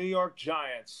beat the New York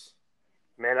Giants.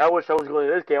 Man, I wish I was going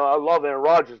to this game. I love Aaron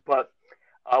Rodgers, but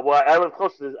I live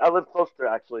close to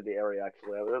actually the area.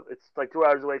 Actually, it's like 2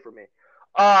 hours away from me.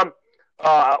 But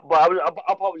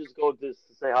I'll probably just go to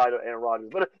say hi to Aaron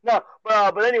Rodgers.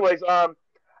 But anyways,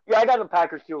 yeah, I got the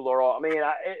Packers too, Laurel. I mean,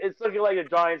 it's looking like the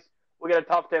Giants will get a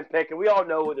top 10 pick, and we all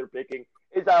know who they're picking.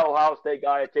 It's that Ohio State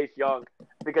guy, Chase Young,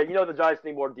 because the Giants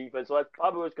need more defense, so that's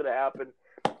probably what's going to happen.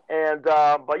 And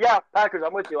but yeah, Packers,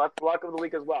 I'm with you. That's the lock of the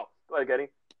week as well. Go ahead, Getty.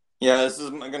 Yeah, this is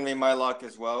going to be my lock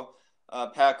as well.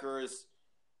 Packers,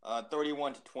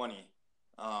 31-20.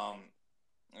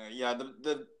 Yeah,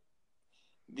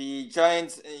 the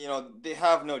Giants, they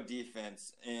have no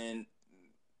defense, and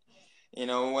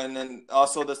and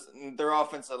also their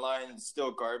offensive line is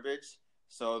still garbage,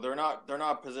 so they're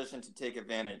not positioned to take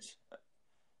advantage.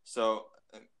 So,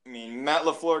 I mean, Matt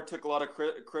LaFleur took a lot of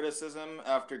criticism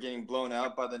after getting blown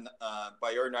out by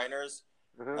your Niners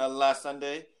last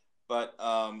Sunday, but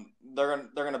they're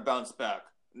gonna bounce back.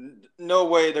 No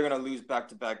way they're gonna lose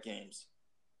back-to-back games.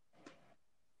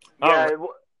 Yeah,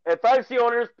 if fantasy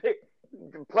owners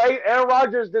play Aaron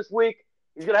Rodgers this week,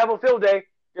 he's gonna have a field day.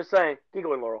 Just saying. Keep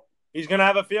going, Laurel. He's gonna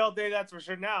have a field day, that's for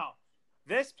sure. Now,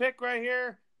 this pick right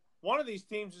here, one of these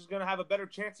teams is gonna have a better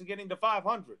chance of getting to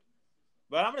 500.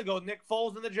 But I'm going to go with Nick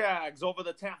Foles and the Jags over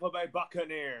the Tampa Bay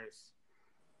Buccaneers.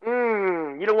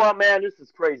 You know what, man? This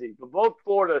is crazy. But both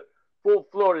Florida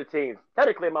teams.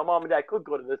 Technically, my mom and dad could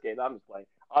go to this game. I'm just playing.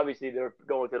 Obviously, they're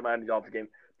going to the Miami Dolphins game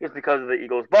just because of the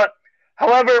Eagles. But,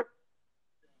 however,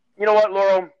 you know what,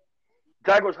 Laurel?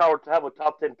 Jaguars have a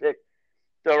top 10 pick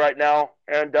still right now.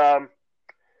 And,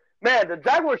 man, the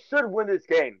Jaguars should win this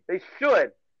game. They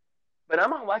should. But I'm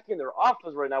not liking their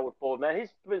offense right now with Foles, man. He's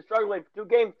been struggling for 2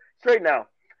 games straight now.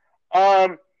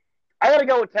 I got to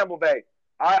go with Tampa Bay.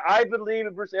 I believe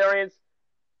in Bruce Arians.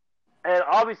 And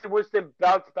obviously, Winston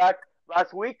bounced back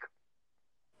last week.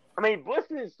 I mean,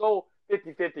 Winston is so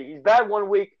 50-50. He's bad one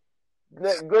week,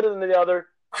 good in the other,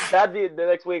 bad the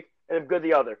next week, and good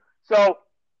the other. So,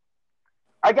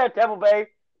 I got Tampa Bay.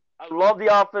 I love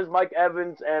the offense, Mike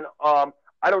Evans, and I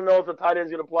don't know if the tight end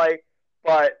is going to play,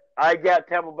 but I got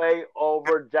Tampa Bay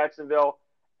over Jacksonville.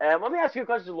 And let me ask you a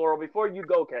question, Laurel, before you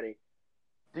go, Kenny.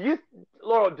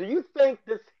 Laurel, do you think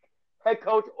this head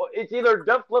coach, or it's either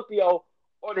Doug Flipio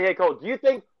or the head coach, do you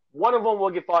think one of them will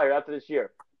get fired after this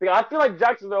year? Because I feel like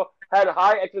Jacksonville had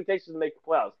high expectations to make the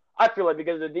playoffs. I feel like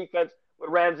because of the defense with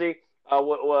Ramsey,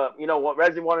 what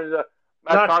Ramsey wanted to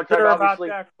Not contract, sure obviously.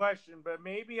 about that question, but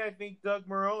maybe I think Doug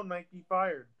Marone might be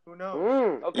fired. Who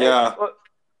knows? Okay. Yeah. Go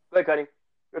ahead, Kenny.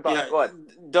 Your thoughts. Yeah, Go ahead.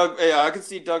 Doug. Yeah, I could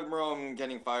see Doug Marone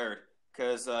getting fired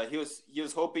because he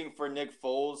was hoping for Nick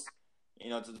Foles,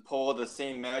 to pull the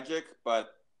same magic,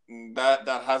 but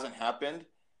that hasn't happened.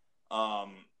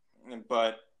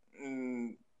 But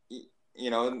you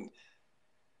know,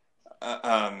 uh,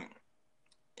 um,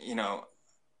 you know,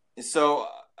 so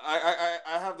I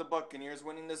have the Buccaneers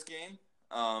winning this game,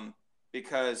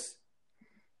 because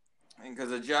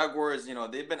the Jaguars,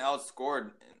 they've been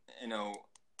outscored, you know,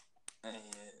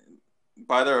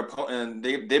 by their opponent, and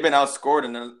they've been outscored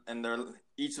in their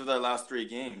each of their last three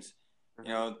games. You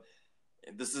know,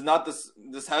 this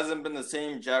hasn't been the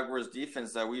same Jaguars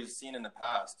defense that we've seen in the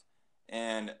past,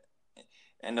 and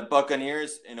the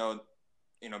Buccaneers,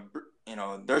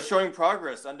 they're showing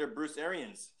progress under Bruce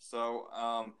Arians. So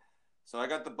I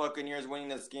got the Buccaneers winning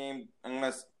this game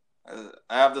unless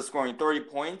I have the scoring 30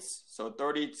 points, so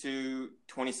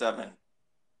 30-27.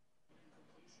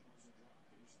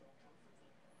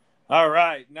 All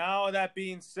right. Now, that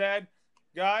being said,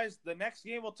 guys, the next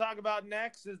game we'll talk about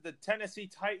next is the Tennessee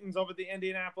Titans over the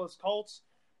Indianapolis Colts.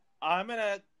 I'm going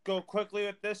to go quickly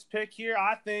with this pick here.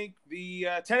 I think the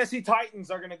Tennessee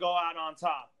Titans are going to go out on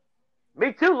top.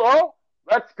 Me too, Laurel.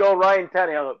 Let's go Ryan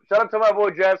Tannehill. Shout out to my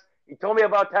boy Jeff. He told me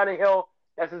about Tannehill.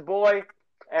 That's his boy.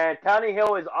 And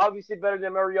Tannehill is obviously better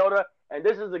than Mariota. And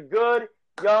this is a good,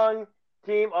 young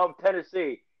team of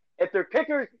Tennessee. If their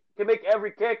kickers can make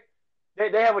every kick, they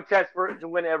have a chance to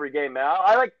win every game, man.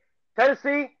 I like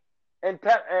Tennessee, and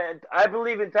I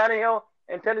believe in Tannehill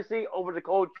and Tennessee over the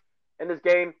Colts in this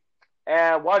game.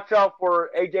 And watch out for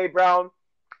A.J. Brown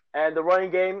and the running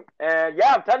game. And,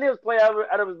 yeah, Tannehill's playing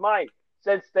out of his mind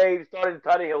since they started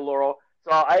Tannehill, Laurel.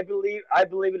 So I believe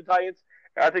in the Titans.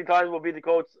 I think Titans will beat the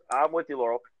Colts. I'm with you,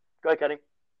 Laurel. Go ahead, Kenny.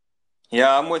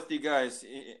 Yeah, I'm with you guys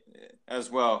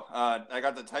as well. I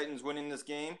got the Titans winning this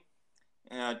game,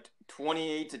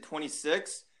 28-26.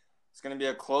 It's going to be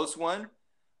a close one.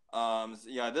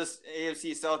 This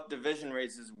AFC South division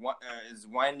race is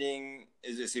winding.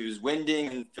 It was winding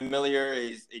and familiar.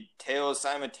 A tale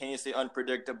simultaneously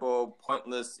unpredictable,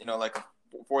 pointless. Like a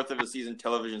fourth of a season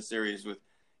television series with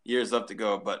years left to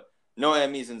go, but no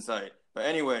Emmys in sight. But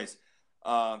anyways,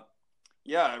 Ryan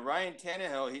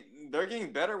Tannehill. They're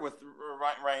getting better with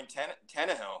Ryan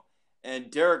Tannehill, and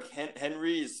Derrick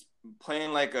Henry's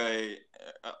playing like a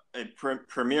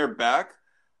premier back.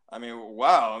 I mean,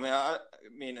 wow.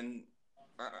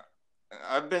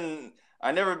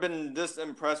 I've never been this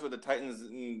impressed with the Titans,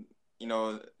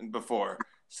 before.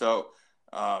 So,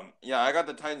 I got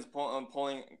the Titans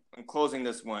pulling and closing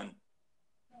this one.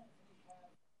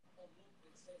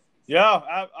 Yeah,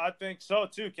 I think so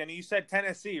too, Kenny. You said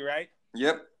Tennessee, right?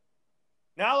 Yep.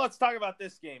 Now let's talk about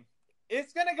this game.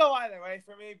 It's going to go either way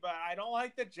for me, but I don't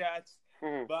like the Jets.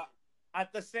 But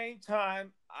at the same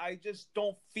time, I just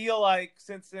don't feel like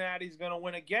Cincinnati's going to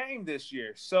win a game this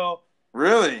year. So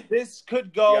really, this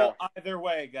could go either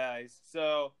way, guys.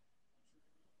 So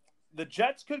the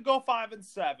Jets could go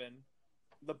 5-7.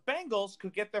 The Bengals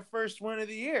could get their first win of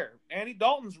the year. Andy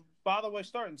Dalton's, by the way,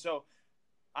 starting. So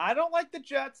I don't like the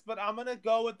Jets, but I'm going to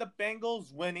go with the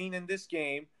Bengals winning in this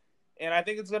game. And I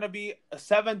think it's going to be a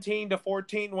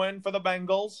 17-14 win for the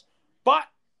Bengals. But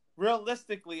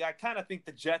realistically, I kind of think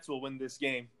the Jets will win this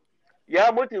game. Yeah,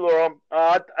 I'm with you, Laurel.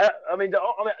 The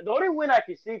only win I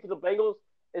can see for the Bengals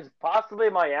is possibly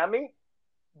Miami.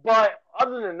 But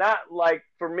other than that,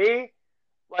 for me,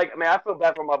 I feel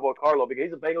bad for my boy Carlo because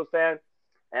he's a Bengals fan.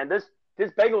 And this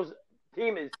Bengals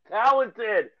team is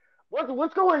talented.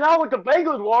 What's going on with the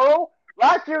Bengals, Laurel?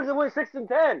 Last year they went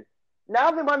 6-10.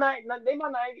 Now they might not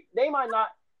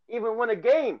even win a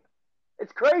game.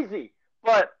 It's crazy.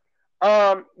 But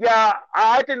I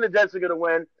think the Jets are gonna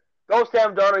win. Go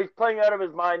Sam Darnold. He's playing out of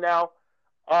his mind now.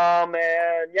 Man,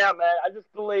 I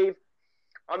just believe.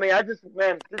 This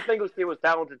Bengals team was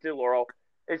talented too, Laurel.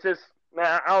 It's just,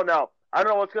 man, I don't know. I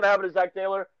don't know what's gonna happen to Zach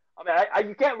Taylor.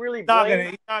 You can't really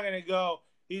blame. He's not gonna go.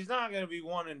 He's not gonna be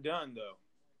one and done though.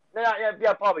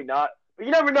 Yeah, probably not. But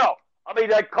you never know.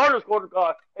 That Carter's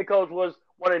head coach was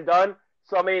one and done.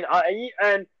 So and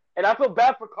I feel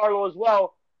bad for Carlo as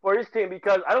well for his team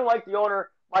because I don't like the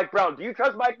owner Mike Brown. Do you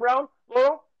trust Mike Brown,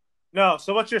 Laurel? No.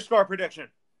 So what's your score prediction?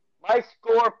 My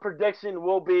score prediction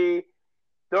will be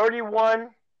 31-14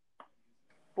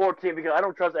 because I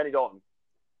don't trust Andy Dalton.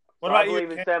 What So about I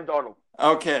believe you, in Sam Darnold.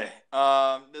 Okay.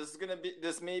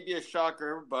 This may be a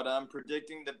shocker, but I'm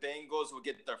predicting the Bengals will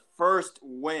get their first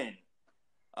win.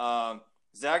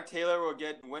 Zach Taylor will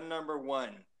get win number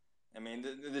 1. I mean,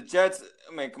 the Jets.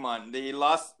 I mean, come on. They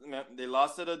lost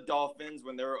to the Dolphins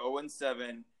when they were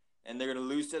 0-7, and they're gonna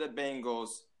lose to the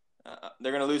Bengals.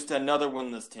 They're gonna lose to another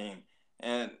winless team,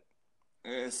 and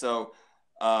so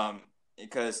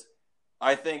because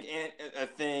I think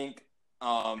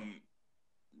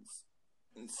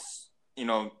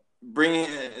bringing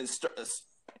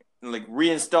like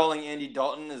reinstalling Andy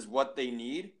Dalton is what they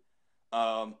need.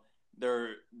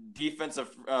 Their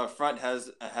defensive front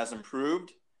has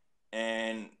improved,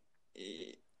 and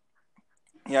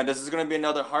yeah, this is going to be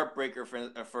another heartbreaker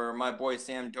for my boy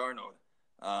Sam Darnold.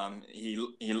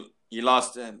 He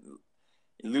lost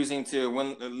losing to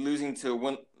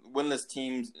winless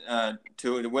teams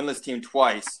to the winless team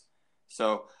twice.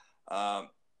 So I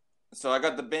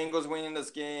got the Bengals winning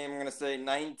this game. I'm going to say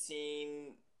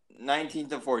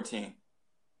 19-14.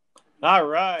 All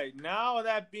right. Now, with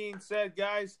that being said,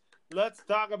 guys, let's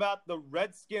talk about the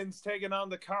Redskins taking on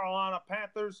the Carolina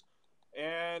Panthers.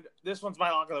 And this one's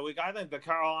my lock of the week. I think the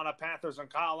Carolina Panthers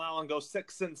and Kyle Allen go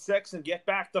 6-6 and get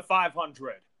back to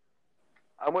 500.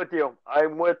 I'm with you.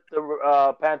 I'm with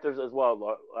the Panthers as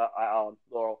well,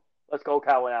 Laurel. Let's go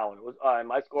Kyle Allen.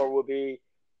 My score will be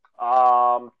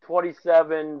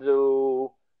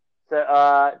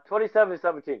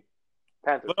 27-17.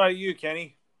 Panthers. What about you,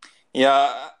 Kenny?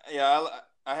 Yeah.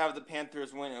 I have the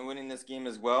Panthers winning this game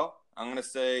as well. I'm gonna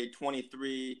say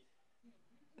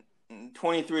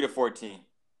 23-14.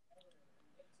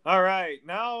 All right.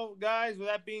 Now, guys, with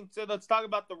that being said, let's talk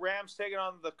about the Rams taking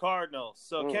on the Cardinals.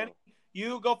 So, Kenny,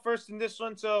 you go first in this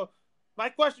one. So, my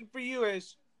question for you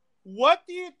is, what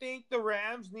do you think the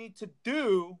Rams need to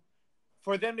do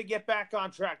for them to get back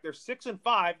on track? They're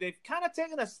 6-5. They've kind of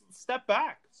taken a step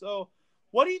back. So,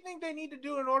 what do you think they need to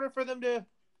do in order for them to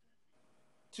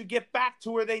get back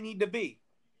to where they need to be?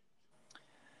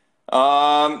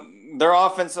 Their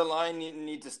offensive line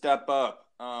need to step up.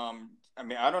 I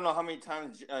mean, I don't know how many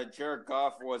times Jared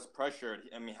Goff was pressured.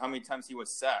 I mean, how many times he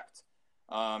was sacked.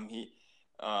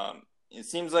 It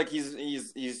seems like he's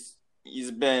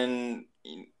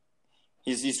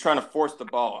trying to force the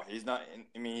ball. He's not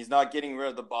getting rid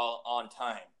of the ball on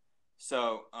time.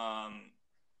 So, I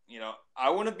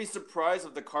wouldn't be surprised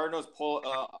if the Cardinals pull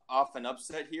off an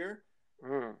upset here.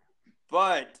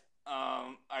 But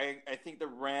I think the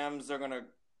Rams are going to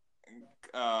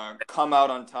come out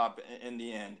on top in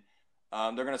the end.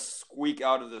 They're going to squeak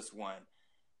out of this one.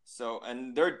 So,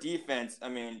 and their defense, I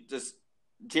mean, just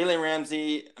Jalen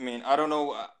Ramsey, I mean, I don't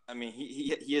know. I mean,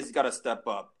 he has got to step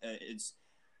up. It's,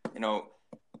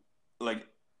 like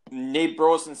Nate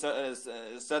Burleson said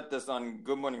this on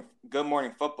Good Morning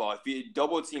Football. If you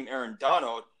double team Aaron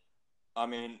Donald, I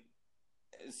mean,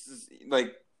 it's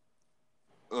like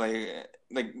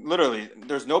literally,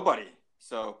 there's nobody.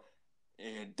 So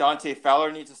Dante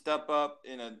Fowler needs to step up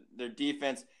in their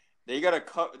defense. They gotta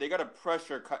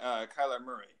pressure Kyler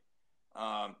Murray.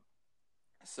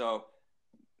 So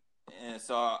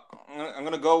I'm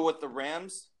gonna go with the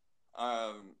Rams.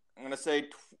 I'm gonna say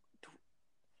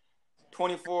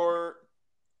 24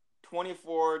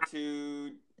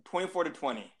 to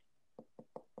 20.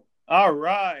 All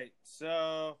right.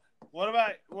 So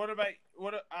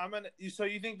so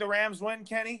you think the Rams win,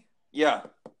 Kenny? Yeah.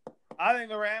 I think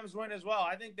the Rams win as well.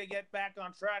 I think they get back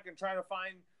on track and try to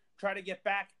get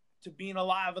back to being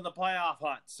alive in the playoff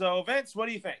hunt. So, Vince, what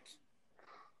do you think?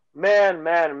 Man.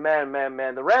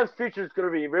 The Rams' future is going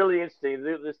to be really interesting.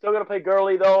 They're still going to play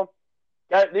Gurley, though.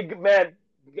 The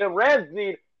Rams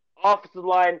need offensive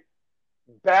line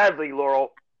badly,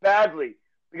 Laurel. Badly.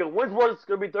 Because Winsworth's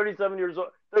going to be 37 years old.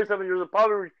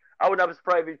 Probably, I would not be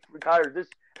surprised if he retired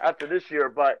after this year.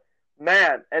 But,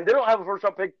 man, and they don't have a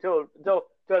first-round pick until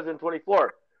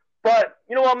 2024. But,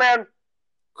 you know what, man?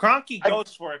 Kroenke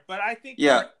goes for it, but I think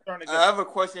I have a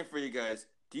question for you guys.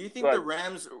 Do you think the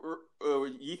Rams? Do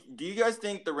you guys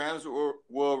think the Rams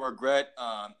will regret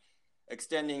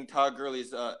extending Todd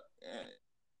Gurley's?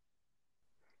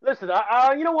 Listen,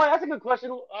 you know what? That's a good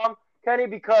question, Kenny,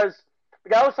 because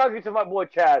I was talking to my boy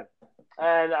Chad,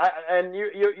 and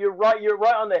you're right. You're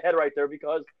right on the head right there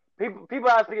because people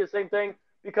ask me the same thing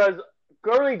because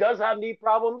Gurley does have knee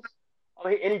problems. I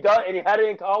mean, and he had it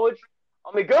in college.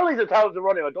 I mean, Gurley's a talented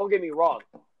running back. Don't get me wrong.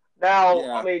 Now,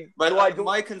 yeah. I mean, but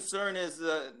my concern is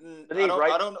I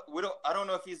don't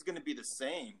know if he's going to be the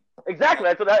same. Exactly.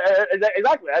 That's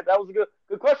exactly. That was a good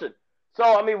question.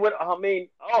 So, I mean, wait,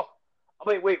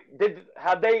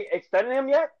 have they extended him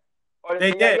yet? Or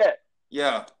They not did. yet?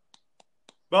 Yeah.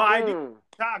 Well, I do. Hmm.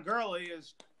 Todd Gurley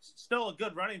is still a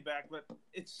good running back, but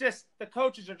it's just the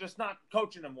coaches are just not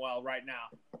coaching him well right now.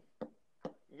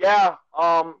 Yeah.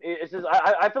 It's just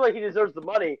I feel like he deserves the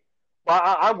money, but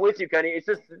I'm with you, Kenny. It's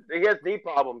just he has knee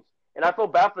problems, and I feel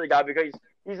bad for the guy because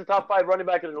he's a top 5 running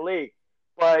back in the league,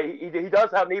 but he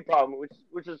does have knee problem,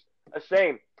 which is a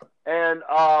shame. And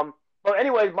but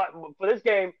anyways, for this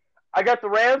game, I got the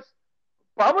Rams.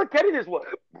 Probably Kenny this one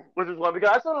with this one because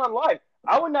I saw it on live.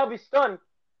 I would not be stunned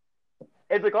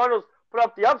if the Cardinals put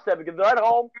up the upset because they're at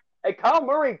home. And Kyle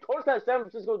Murray torched that San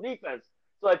Francisco defense.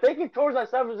 So if they can torch that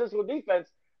San Francisco defense,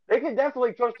 they can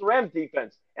definitely trust the Rams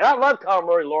defense. And I love Kyle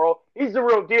Murray, Laurel. He's the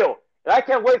real deal. And I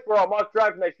can't wait for our mock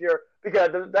draft next year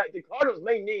because the Cardinals'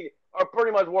 main need are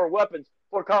pretty much more weapons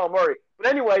for Kyle Murray. But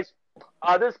anyways,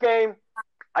 this game,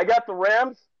 I got the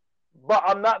Rams, but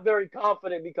I'm not very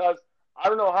confident because I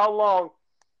don't know how long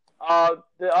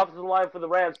the offensive line for the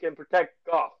Rams can protect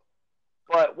Goff.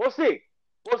 But we'll see.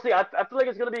 We'll see. I feel like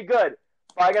it's going to be good.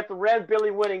 But I got the Rams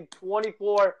barely winning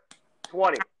 24-20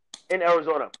 in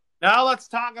Arizona. Now let's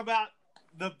talk about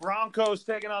the Broncos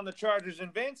taking on the Chargers.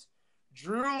 And Vince,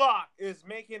 Drew Lock is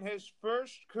making his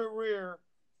first career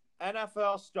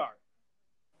NFL start.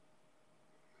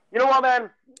 You know what, man?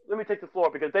 Let me take the floor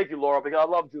because thank you, Laura, because I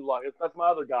love Drew Lock. That's my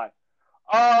other guy.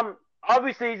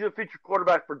 Obviously he's a featured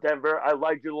quarterback for Denver. I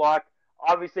like Drew Lock.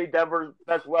 Obviously Denver's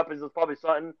best weapons is probably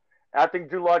Sutton. I think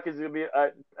Drew Lock is going to be.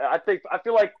 I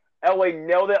feel like Elway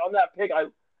nailed it on that pick.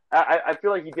 I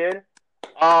feel like he did.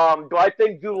 Do I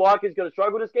think Drew Lock is going to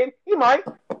struggle this game? He might.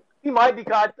 He might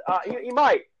because he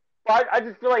might. But I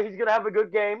just feel like he's going to have a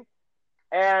good game.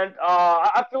 And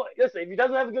I feel like, listen, if he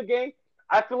doesn't have a good game,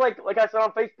 I feel like I said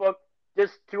on Facebook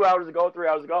just 3 hours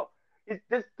ago,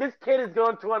 this kid is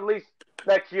going to unleash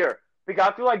next year because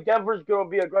I feel like Denver's going to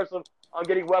be aggressive on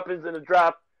getting weapons in the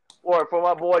draft for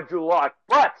my boy Drew Lock.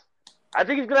 But I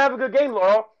think he's going to have a good game,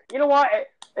 Laurel. You know what?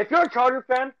 If you're a Charger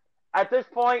fan, at this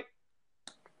point,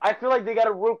 I feel like they got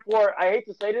to root for, I hate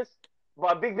to say this,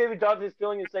 but Big Baby Johnson is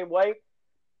feeling the same way.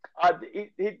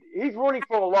 He's rooting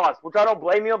for a loss, which I don't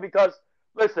blame him because,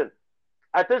 listen,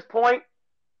 at this point,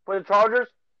 for the Chargers,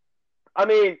 I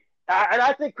mean, and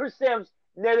I think Chris Sims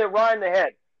nailed it right in the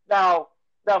head. Now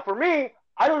for me,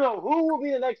 I don't know who will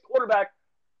be the next quarterback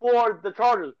for the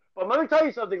Chargers. But let me tell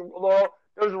you something, Laurel.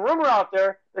 There's a rumor out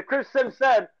there that Chris Sims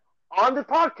said on the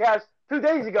podcast 2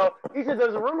 days ago. He said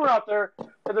there's a rumor out there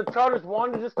that the Chargers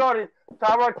wanted to start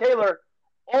Tyrod Taylor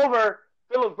over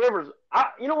Phillip Rivers.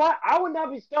 You know what? I would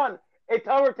not be stunned if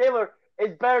Tyrod Taylor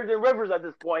is better than Rivers at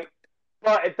this point.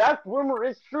 But if that rumor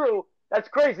is true, that's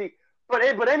crazy. But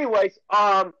anyways,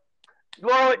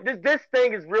 Laurel, this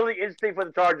thing is really interesting for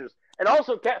the Chargers. And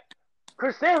also,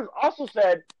 Chris Sims also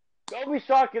said, don't be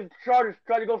shocked if the Chargers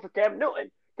try to go for Cam Newton.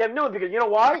 Because you know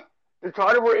why? The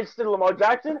Chargers were interested in Lamar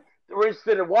Jackson. They were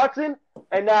interested in Watson.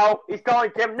 And now he's calling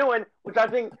Cam Newton, which I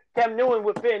think Cam Newton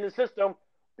would fit in the system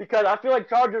because I feel like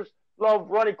Chargers love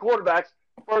running quarterbacks.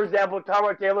 For example,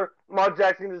 Tyrod Taylor, Lamar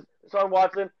Jackson, son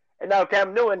Watson, and now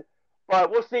Cam Newton.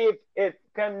 But we'll see if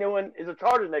Cam Newton is a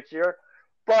Charger next year.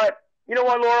 But you know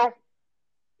what, Laurel?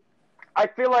 I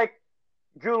feel like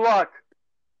Drew Lock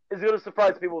is going to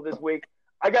surprise people this week.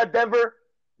 I got Denver.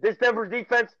 This Denver's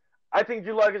defense, I think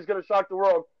Drew Lock is going to shock the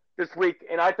world this week.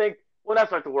 And I think, well, not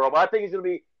shock the world, but I think he's going to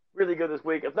be really good this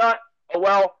week. If not, oh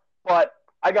well. But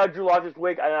I got Drew Lock this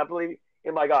week, and I believe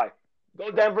in my guy.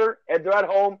 Go Denver, and they're at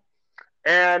home.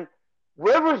 And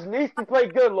Rivers needs to play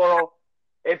good, Laurel.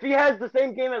 If he has the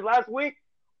same game as last week,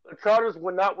 the Chargers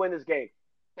would not win this game.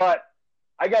 But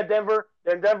I got Denver.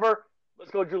 Then Denver,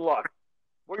 let's go Drew Lock.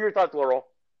 What are your thoughts, Laurel?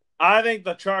 I think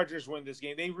the Chargers win this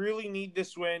game. They really need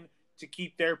this win to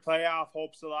keep their playoff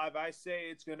hopes alive. I say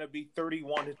it's going to be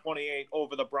 31-28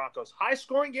 over the Broncos.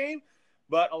 High-scoring game,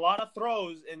 but a lot of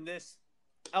throws in this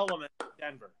element of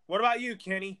Denver. What about you,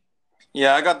 Kenny?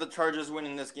 Yeah, I got the Chargers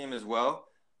winning this game as well.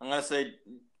 I'm going to say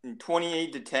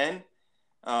 28-10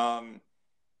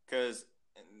 because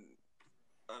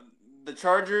the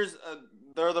Chargers,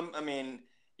 their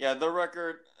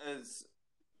record is –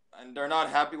 and they're not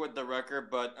happy with the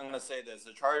record, but I'm going to say this.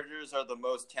 The Chargers are the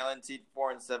most talented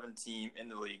 4-7 team in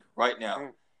the league right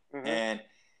now. Mm-hmm. And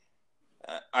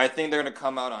I think they're going to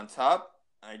come out on top.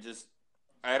 I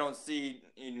don't see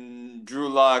Drew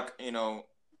Lock,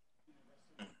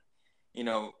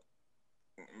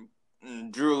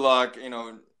 Drew Lock,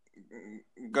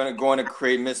 going to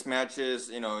create mismatches,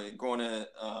 going to,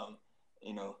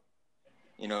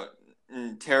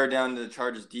 tear down the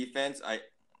Chargers defense.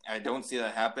 I don't see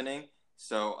that happening.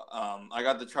 So I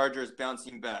got the Chargers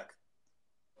bouncing back.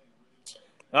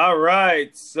 All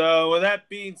right. So with that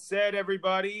being said,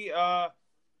 everybody,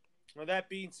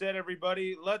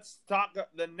 let's talk.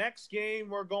 The next game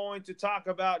we're going to talk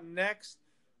about next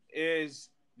is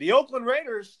the Oakland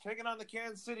Raiders taking on the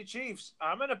Kansas City Chiefs.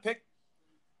 I'm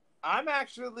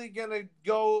actually gonna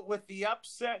go with the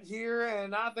upset here,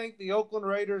 and I think the Oakland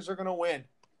Raiders are gonna win.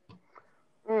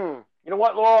 You know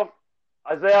what, Laurel?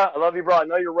 Isaiah, I love you, bro. I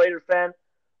know you're a Raiders fan,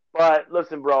 but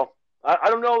listen, bro.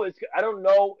 I don't know. I don't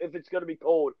know if it's going to be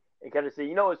cold in Kansas City.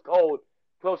 You know it's cold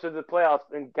closer to the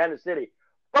playoffs in Kansas City.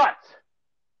 But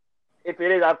if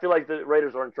it is, I feel like the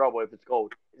Raiders are in trouble if it's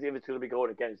cold. If it's going to be cold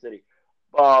in Kansas City.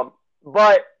 But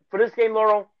for this game,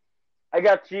 Laurel, I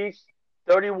got Chiefs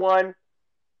 31-17.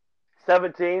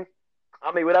 I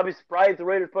mean, would I be surprised if the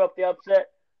Raiders put up the upset?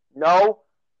 No.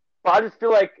 But I just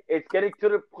feel like it's getting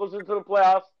closer to the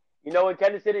playoffs. You know, in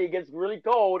Kansas City, it gets really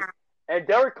cold. And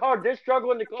Derek Carr did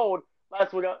struggle in the cold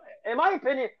last week. In my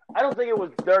opinion, I don't think it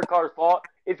was Derek Carr's fault.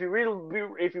 If you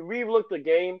re-look the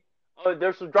game,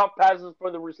 there's some drop passes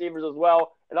for the receivers as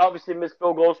well, and obviously missed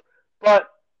field goals. But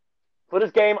for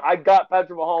this game, I got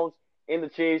Patrick Mahomes in the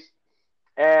Chiefs.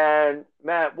 And,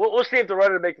 man, we'll see if the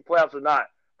Raiders make the playoffs or not.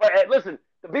 But listen,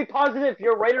 to be positive, if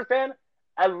you're a Raiders fan,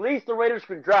 at least the Raiders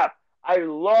can draft. I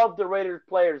love the Raiders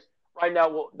players right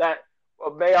now that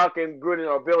Mayock and Gruden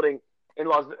are building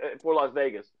for Las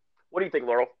Vegas. What do you think,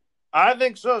 Laurel? I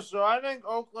think so. So I think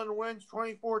Oakland wins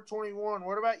 24-21.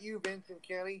 What about you, Vincent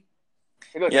Kenny?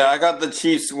 Yeah, I got the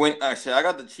Chiefs win. Actually, I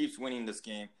got the Chiefs winning this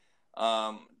game,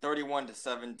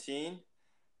 31-17,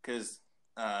 because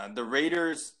the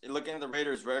Raiders. Looking at the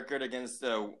Raiders' record against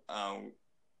the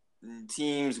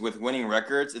teams with winning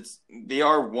records, they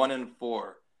are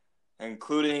 1-4,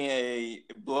 including a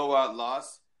blowout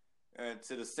loss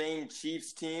to the same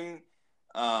Chiefs team.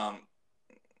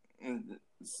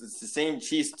 It's the same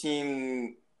Chiefs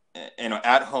team,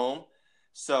 at home.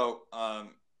 So, I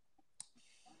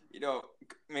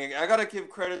mean, I gotta give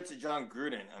credit to John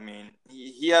Gruden. I mean,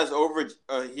 he has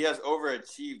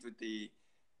overachieved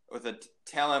with a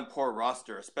talent poor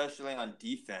roster, especially on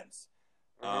defense.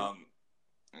 Mm-hmm.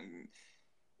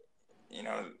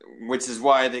 Which is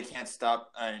why they can't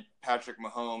stop Patrick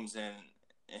Mahomes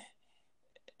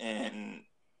and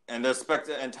they're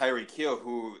expecting and Tyreek Hill,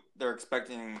 who they're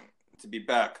expecting to be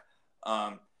back.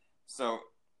 So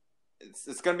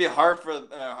it's going to be hard for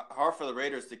the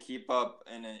Raiders to keep up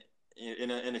in a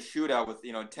shootout with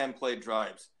 10 play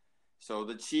drives. So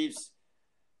the Chiefs,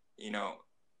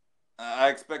 I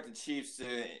expect the Chiefs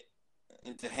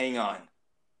to hang on.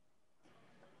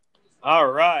 All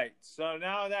right. So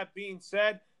now that being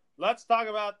said, let's talk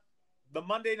about the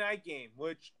Monday night game,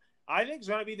 which I think is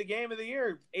going to be the game of the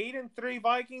year. 8-3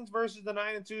 Vikings versus the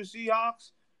 9-2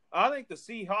 Seahawks. I think the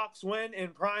Seahawks win in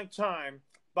prime time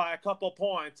by a couple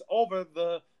points over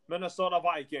the Minnesota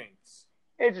Vikings.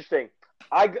 Interesting.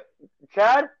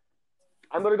 Chad,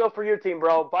 I'm going to go for your team,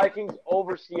 bro. Vikings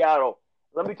over Seattle.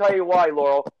 Let me tell you why,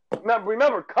 Laurel.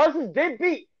 Remember, Cousins did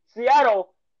beat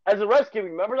Seattle as a rescue.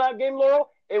 Remember that game, Laurel?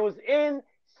 It was in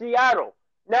Seattle.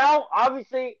 Now,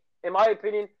 obviously, in my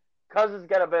opinion, Cousins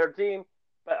got a better team,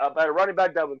 a better running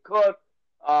back, Dalvin Cook.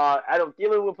 Adam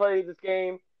Thielen will play this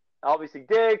game. Obviously,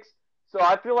 Diggs. So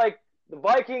I feel like the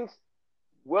Vikings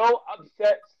will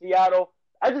upset Seattle.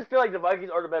 I just feel like the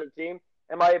Vikings are the better team,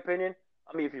 in my opinion.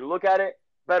 I mean, if you look at it,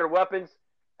 better weapons,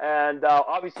 and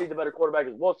obviously the better quarterback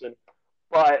is Wilson.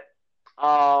 But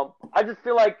I just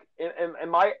feel like, in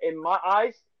my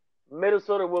eyes,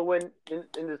 Minnesota will win in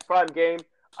this prime game.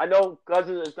 I know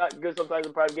Cousins is not good sometimes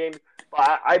in prime games,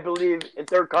 but I believe in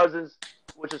third Cousins,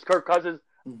 which is Kirk Cousins.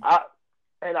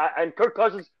 And Kirk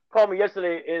Cousins called me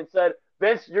yesterday and said,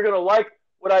 "Vince, you're gonna like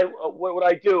what I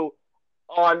do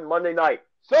on Monday night."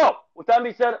 So, with that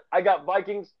being said, I got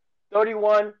Vikings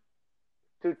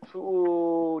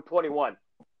 31-21.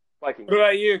 Vikings. What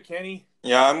about you, Kenny?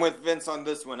 Yeah, I'm with Vince on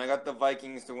this one. I got the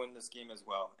Vikings to win this game as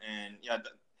well. And yeah,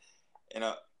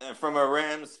 from a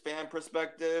Rams fan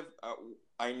perspective,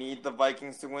 I need the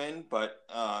Vikings to win. But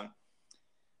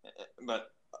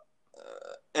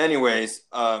anyways,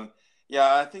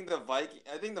 yeah, I think the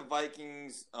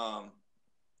Vikings, are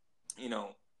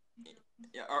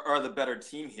the better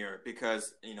team here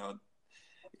because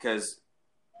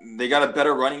they got a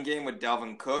better running game with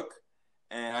Dalvin Cook,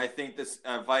 and I think this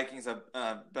Vikings have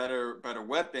better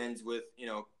weapons with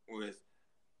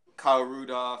Kyle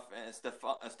Rudolph and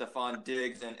Stephon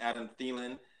Diggs and Adam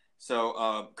Thielen.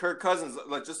 So Kirk Cousins,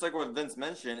 just like what Vince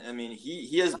mentioned, I mean,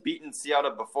 he has beaten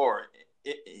Seattle before.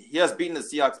 He has beaten the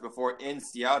Seahawks before in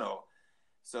Seattle.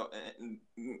 So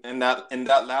in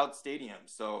that loud stadium.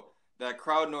 So that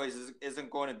crowd noise isn't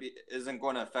going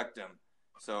to affect him.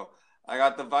 So I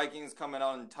got the Vikings coming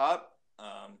out on top.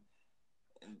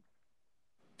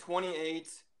 28,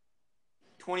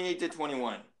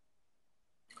 28-21.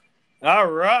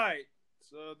 All right.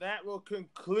 So that will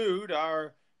conclude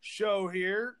our show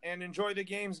here. And enjoy the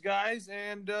games, guys.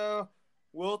 And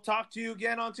we'll talk to you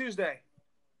again on Tuesday.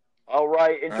 All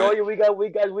right. Enjoy your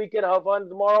weekend. Have fun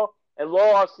tomorrow. And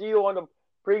Laurel, I'll see you on the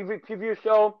preview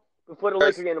show before the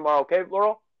Laker game tomorrow. Okay,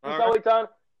 Laurel? Peace out, Leighton.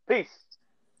 Peace.